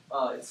probably,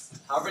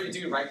 however you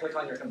do right click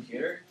on your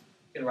computer,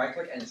 you can right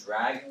click and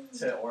drag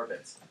to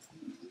orbit.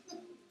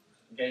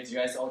 Okay, do you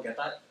guys all get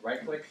that?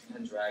 Right click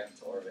and drag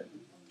to orbit.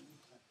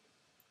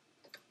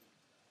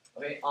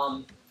 Okay,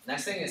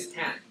 next thing is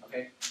pan,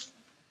 okay?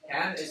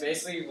 Pan is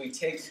basically we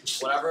take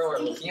whatever we're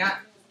looking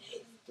at,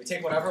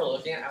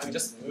 and we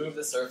just move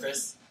the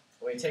surface,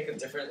 and we take a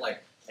different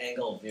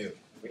angle view.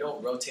 We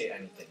don't rotate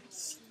anything.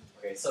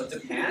 Okay, so to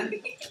pan,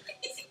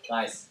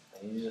 guys,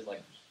 I need you to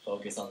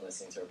focus on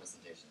listening to our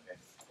presentation, okay?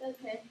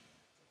 Okay.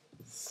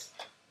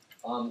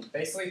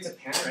 Basically to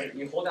pan, right,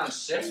 you hold down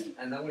shift,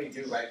 and then we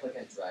do right click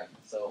and drag.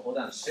 So hold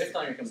down shift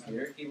on your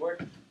computer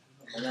keyboard,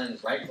 and then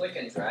right click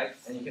and drag,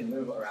 and you can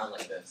move around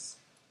like this.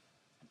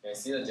 Okay,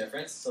 see the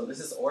difference? So this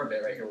is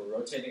orbit right here, we're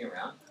rotating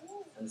around,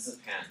 and this is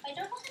pan. I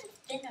don't know how to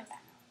spin around.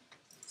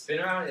 Spin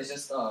around is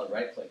just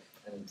right click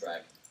and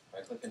drag.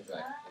 Right click and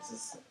drag.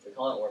 We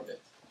call it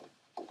orbit.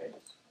 Okay.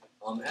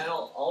 And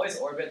it'll always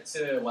orbit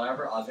to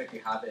whatever object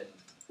you have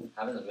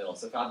in the middle.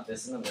 So if you have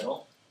this in the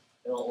middle,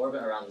 it'll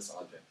orbit around this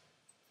object.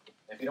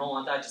 If you don't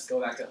want that, just go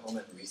back to home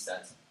and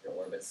reset your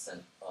orbit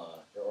center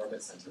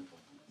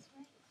point.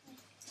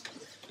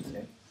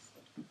 Okay.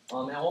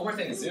 And one more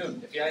thing,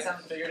 zoom. If you guys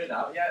haven't figured it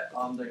out yet,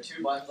 there are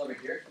two buttons over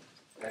here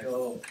that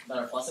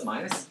are plus and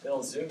minus.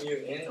 It'll zoom you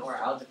in or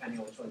out depending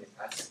on which one you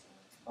press.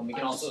 You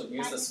can also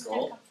use the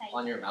scroll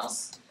on your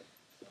mouse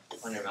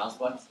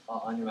button.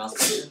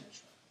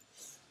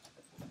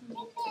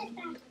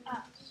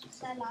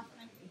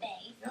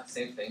 Yeah,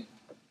 same thing.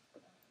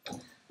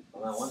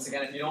 Once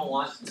again, if you don't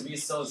want to be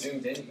so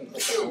zoomed in, you can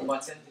click the home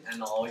button, and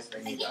it'll always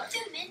bring you back. I can't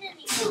zoom in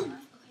anymore.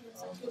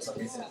 For some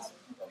reason,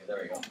 okay, there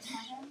we go.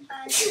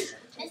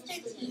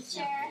 Mr.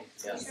 Teacher.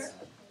 Yes.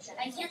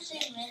 I can't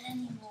zoom in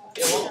anymore.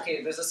 Yeah, well,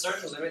 okay, there's a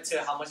certain limit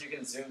to how much you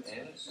can zoom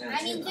in and I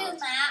can zoom zoom out.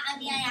 out.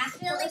 I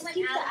accidentally went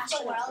out of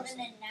the world and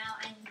then now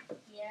I'm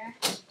here.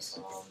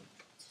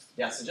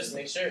 Yeah, so just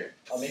make sure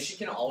you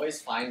can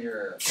always find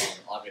your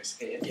objects.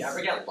 Okay, if you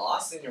ever get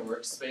lost in your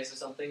workspace or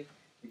something,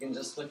 you can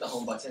just click the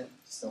home button.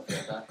 Just don't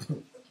forget that.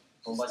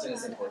 Home button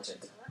is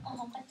important.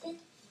 Home button?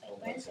 Wait,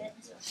 where is it?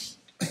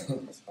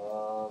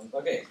 Yeah.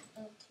 Okay.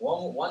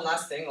 One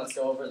last thing. Let's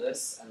go over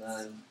this, and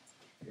then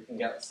you can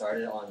get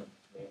started on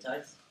name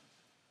tags.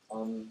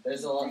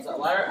 There's the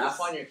letter F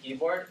on your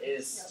keyboard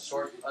is it's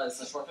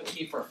a shortcut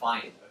key for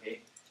find. Okay.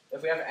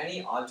 If we have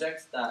any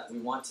object that we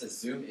want to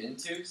zoom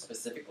into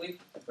specifically,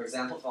 for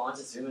example, if I want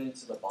to zoom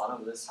into the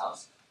bottom of this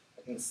house,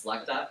 I can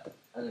select that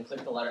and then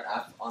click the letter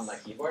F on my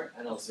keyboard,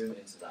 and it'll zoom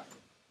into that.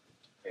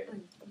 Okay.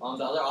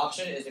 The other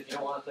option is if you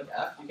don't want to click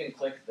F, you can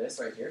click this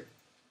right here.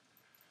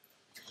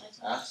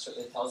 F,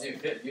 it tells you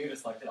fit view to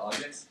selected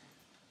objects,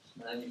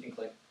 and then you can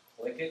click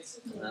it,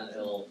 and then it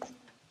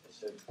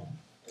should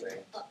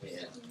bring me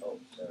in. Oh,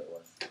 there it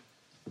was.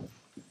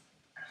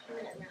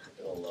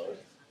 It'll load.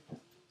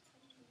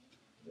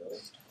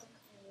 Really?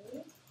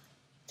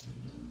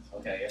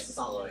 Okay, I guess it's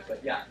not loading,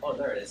 but yeah. Oh,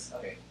 there it is.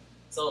 Okay.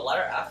 So the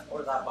letter F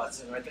or that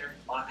button right there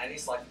on any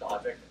selected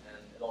object,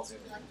 and it'll zoom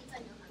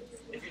in.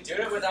 If you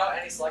do it without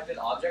any selected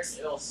objects,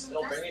 it'll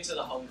bring you to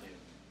the home view.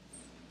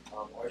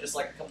 Or just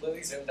like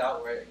completely zoomed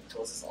out where it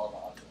encloses all the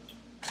objects.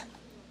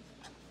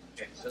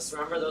 Okay, just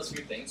remember those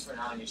few things for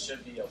now and you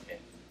should be okay.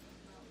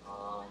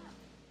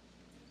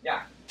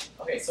 Yeah.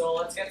 Okay, so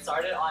let's get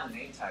started on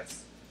name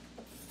tags.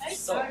 I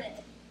started.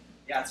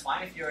 Yeah, it's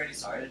fine if you already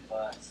started,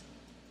 but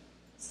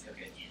it's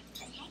okay.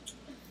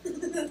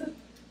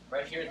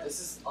 Right here, this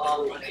is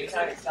a name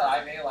tag that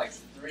I made like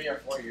 3 or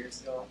 4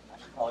 years ago.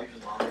 Actually, probably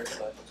even longer,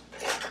 but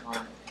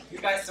you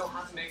guys don't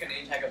have to make a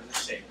name tag of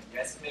this shape. You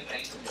guys can make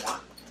anything you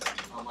want.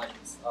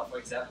 For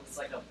example, it's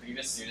like a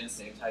previous student's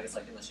name tag. It's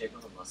like in the shape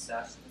of a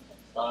mustache.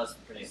 Thought it was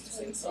pretty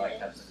interesting, so I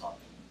kept it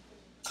copy.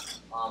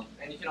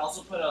 And you can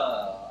also put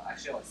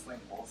actually I'll explain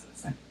holes in a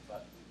second,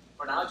 but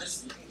for now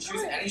just you can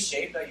choose any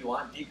shape that you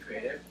want, be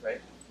creative,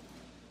 right?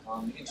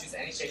 You can choose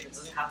any shape, it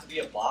doesn't have to be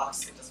a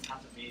box, it doesn't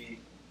have to be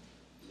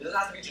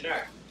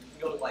generic. You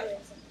can go like,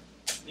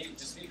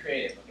 just be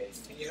creative, okay?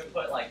 You can even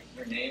put like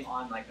your name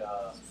on like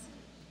a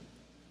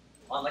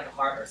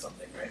heart or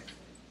something, right?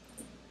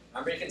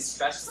 Remember you can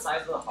stretch the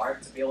size of the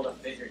heart to be able to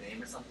fit your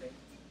name or something.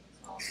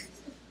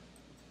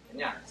 And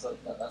yeah, so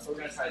that's what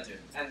we're gonna try to do.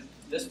 And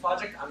this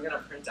project I'm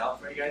gonna print out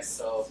for you guys,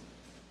 so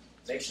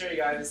make sure you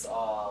guys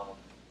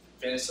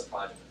finish the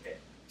project, okay?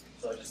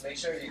 So just make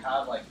sure you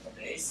have like a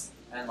base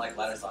and like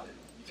letters on it.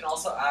 You can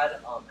also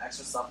add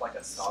extra stuff like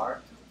a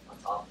star on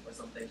top or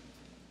something. If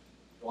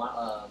you want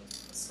a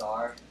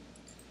star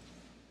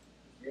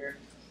here,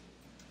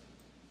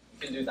 you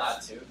can do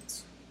that too.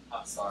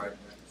 Have a star in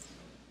here.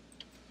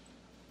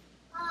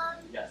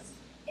 Yes.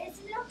 Is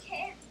it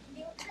okay if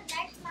you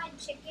connect my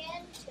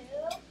chicken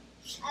too?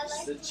 I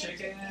like The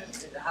chicken,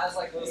 it has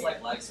like those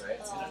like legs, right?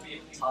 It's gonna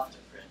be tough to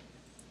print.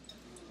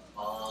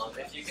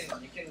 If you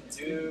can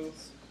do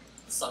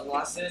the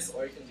sunglasses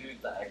or you can do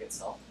the egg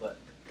itself, but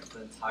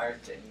the entire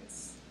thing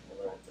is a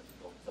little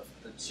difficult.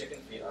 The chicken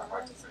feet are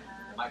hard to print.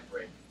 It might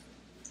break.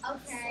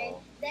 Okay.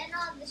 So, Then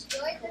I'll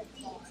destroy the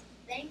feet.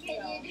 Then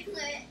can you do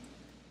it?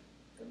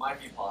 it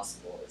might be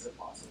possible. Is it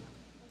possible?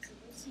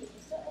 Is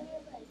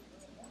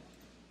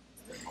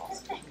it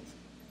possible?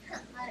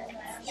 I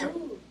don't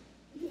know.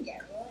 Yeah,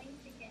 rolling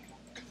chicken.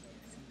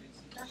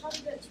 Now how do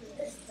you put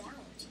this down?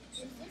 Is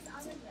this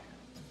on the ground?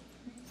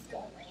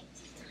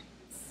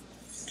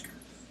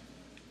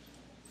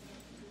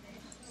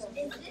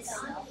 Is this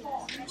on the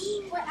ground?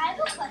 Wait, I have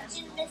a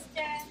question,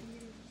 mister.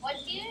 What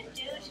do you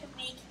do to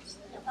make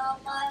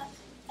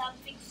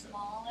something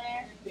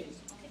smaller?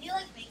 Could you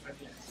like make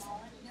it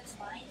smaller? That's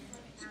fine.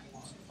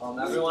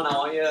 Everyone, I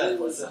want you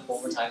to listen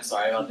one more time.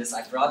 Sorry about this.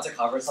 I forgot to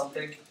cover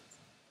something.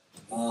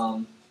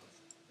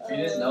 If you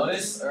didn't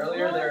notice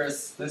earlier,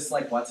 there's this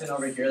like button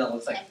over here that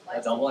looks like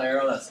a double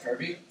arrow that's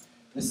curvy.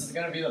 This is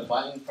gonna be the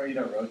button for you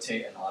to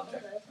rotate an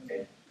object.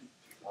 Okay.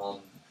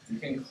 You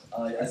can,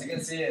 as you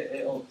can see,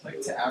 it'll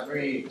click to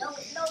every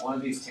one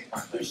of these tick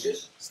mark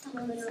places.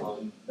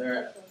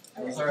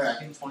 Those are I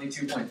think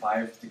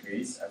 22.5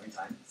 degrees every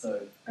time.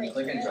 So you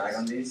click and drag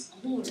on these.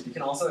 You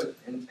can also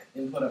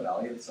input a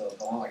value. So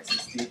if I want like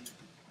 60, I can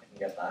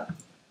get that.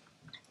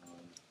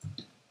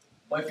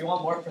 But if you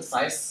want more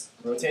precise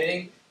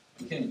rotating,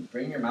 you can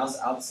bring your mouse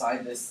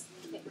outside this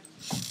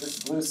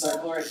blue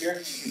circle right here.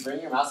 If you bring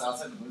your mouse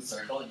outside the blue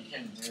circle, you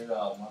can do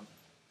more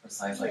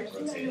precise like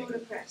rotating.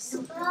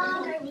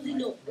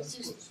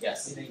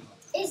 Yes.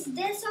 Is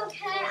this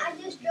okay? I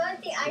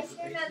destroyed the ice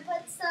cream and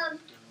put some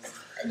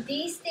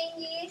these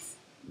thingies.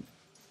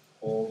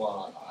 Hold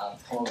on. I'll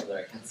come over there.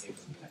 I can't see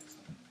from here.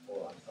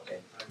 Hold on. Okay.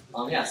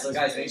 Yeah. So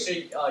guys, make sure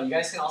you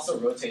guys can also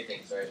rotate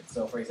things, right?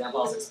 So for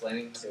example, I was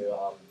explaining to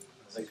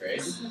was it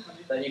Grace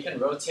that you can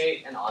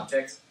rotate an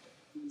object.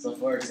 So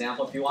for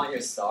example, if you want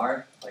your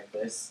star like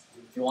this,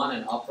 if you want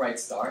an upright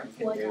star,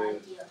 you can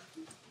do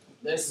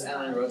this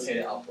and then rotate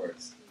it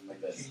upwards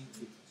like this.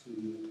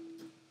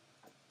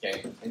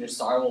 Okay, and your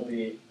star will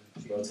be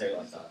rotated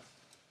like that.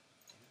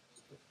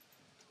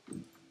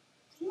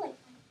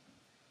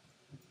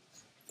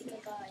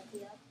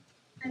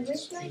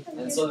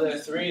 And so there are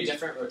 3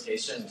 different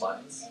rotation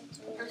buttons,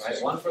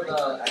 right? One for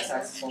the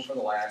x-axis, one for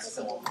the y-axis,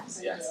 and one for the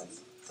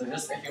z-axis. So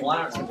just if you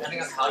want to,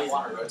 depending on how you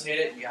want to rotate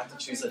it, you have to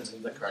choose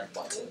the correct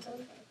button.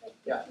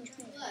 Yeah.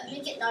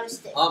 Make it not a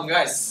stick.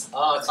 Guys,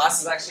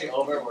 class is actually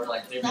over. We're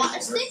like 3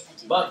 minutes over.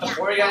 But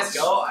before you guys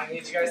go, I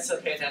need you guys to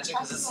pay attention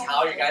because this is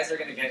how you guys are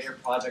gonna get your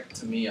project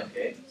to me,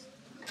 okay?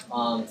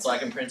 So I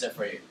can print it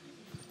for you.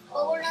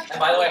 And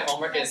by the way,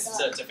 homework is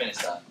to finish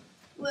that.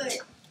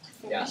 Wait.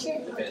 Yeah,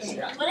 to finish.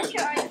 Yeah. What if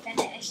you're already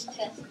finished?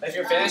 If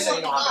you're finished, then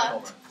you don't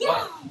have any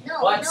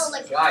homework.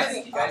 But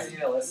guys, you guys need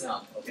to listen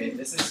up. Okay,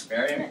 this is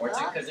very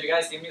important because you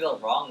guys give me the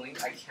wrong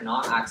link. I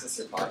cannot access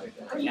your project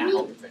and I can't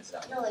help you print it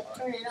out. No, like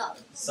turn it up.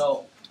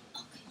 So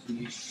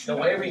the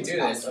way we do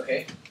this,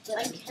 okay?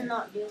 I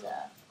cannot do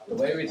that. The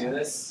way we do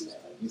this,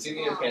 you do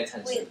need to pay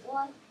attention. Wait,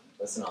 what?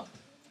 Listen up.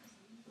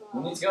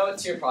 You need to go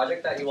to your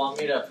project that you want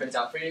me to print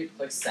out for you.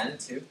 Click send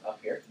to up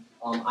here.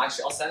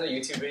 Actually, I'll send a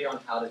YouTube video on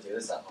how to do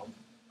this at home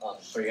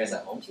for you guys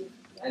at home.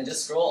 And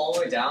just scroll all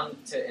the way down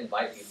to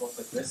invite people.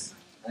 Click this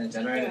and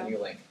generate a new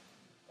link.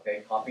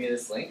 Okay, copy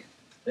this link.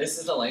 This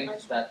is the link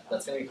that's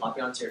going to be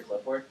copied onto your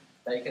clipboard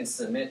that you can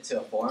submit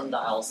to a form that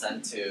I'll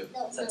send to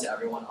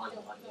everyone on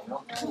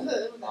email.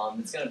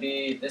 It's going to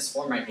be this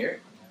form right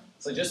here.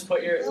 So just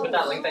put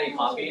that link that you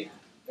copied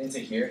into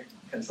here,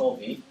 Control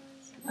V,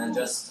 and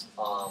just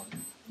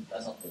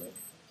that's not the link.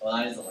 Well,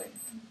 that is the link.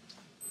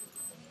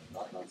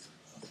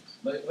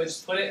 But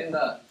just put it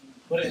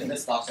in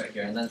this box right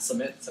here, and then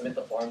submit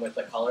the form with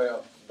the color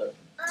of the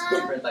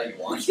print that you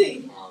want.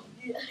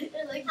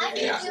 How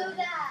do you do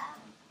that?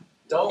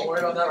 Don't worry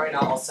about that right now.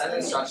 I'll send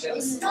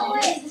instructions. No,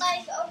 it's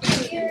like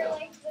over here,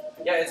 like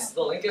the. Yeah,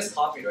 the link is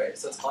copied, right?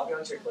 So it's copied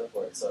onto your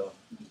clipboard. So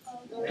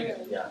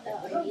yeah.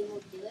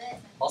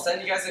 I'll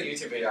send you guys a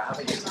YouTube video. I have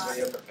a YouTube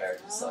video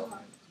prepared. So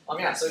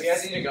yeah. So if you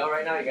guys need to go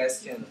right now, you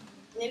guys can.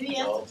 Maybe you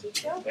have to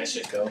teach them? You guys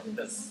should go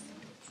because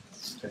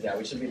yeah,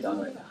 we should be done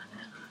right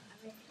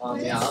now.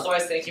 Yeah.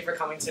 Otherwise, thank you for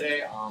coming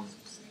today.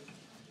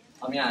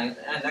 Yeah,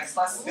 and next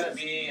class is gonna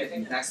be I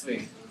think next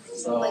week.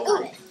 So,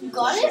 You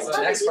got it?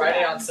 so next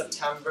Friday on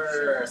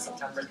September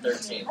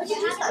 13th. How do you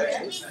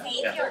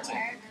Yeah,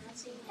 13th.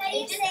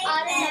 It's just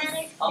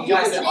automatic.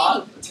 Guys,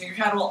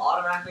 TinkerCAD will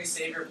automatically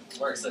save your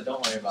work, so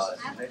don't worry about it.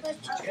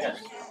 Yeah.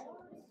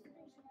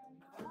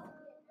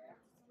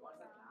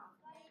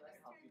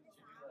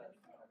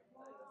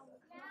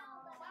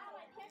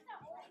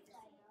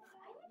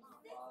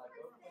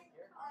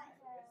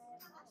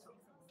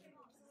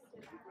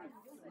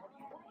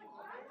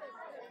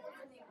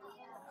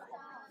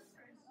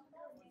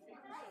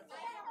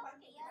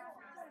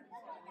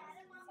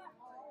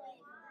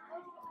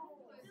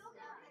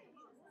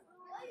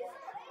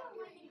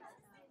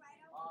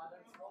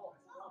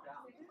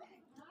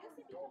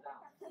 Then scroll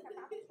down. Scroll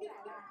down.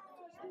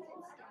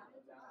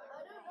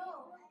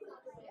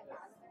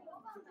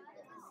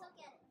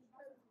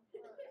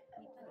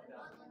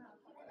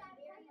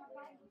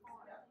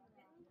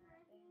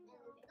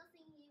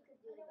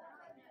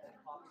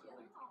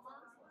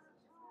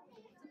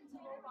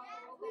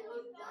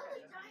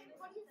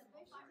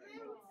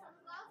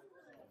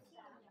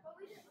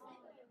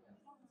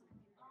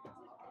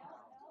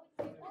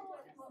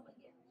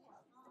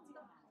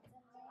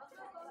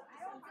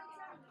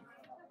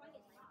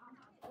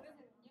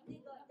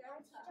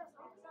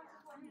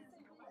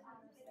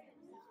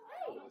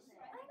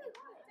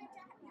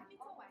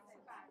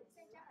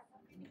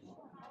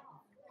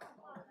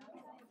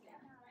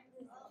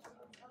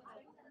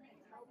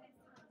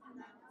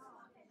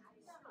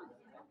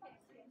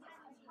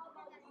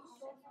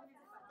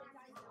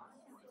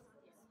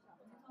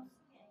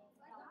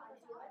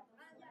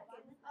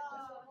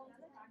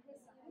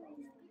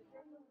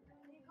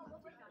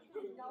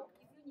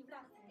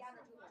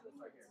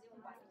 Right here.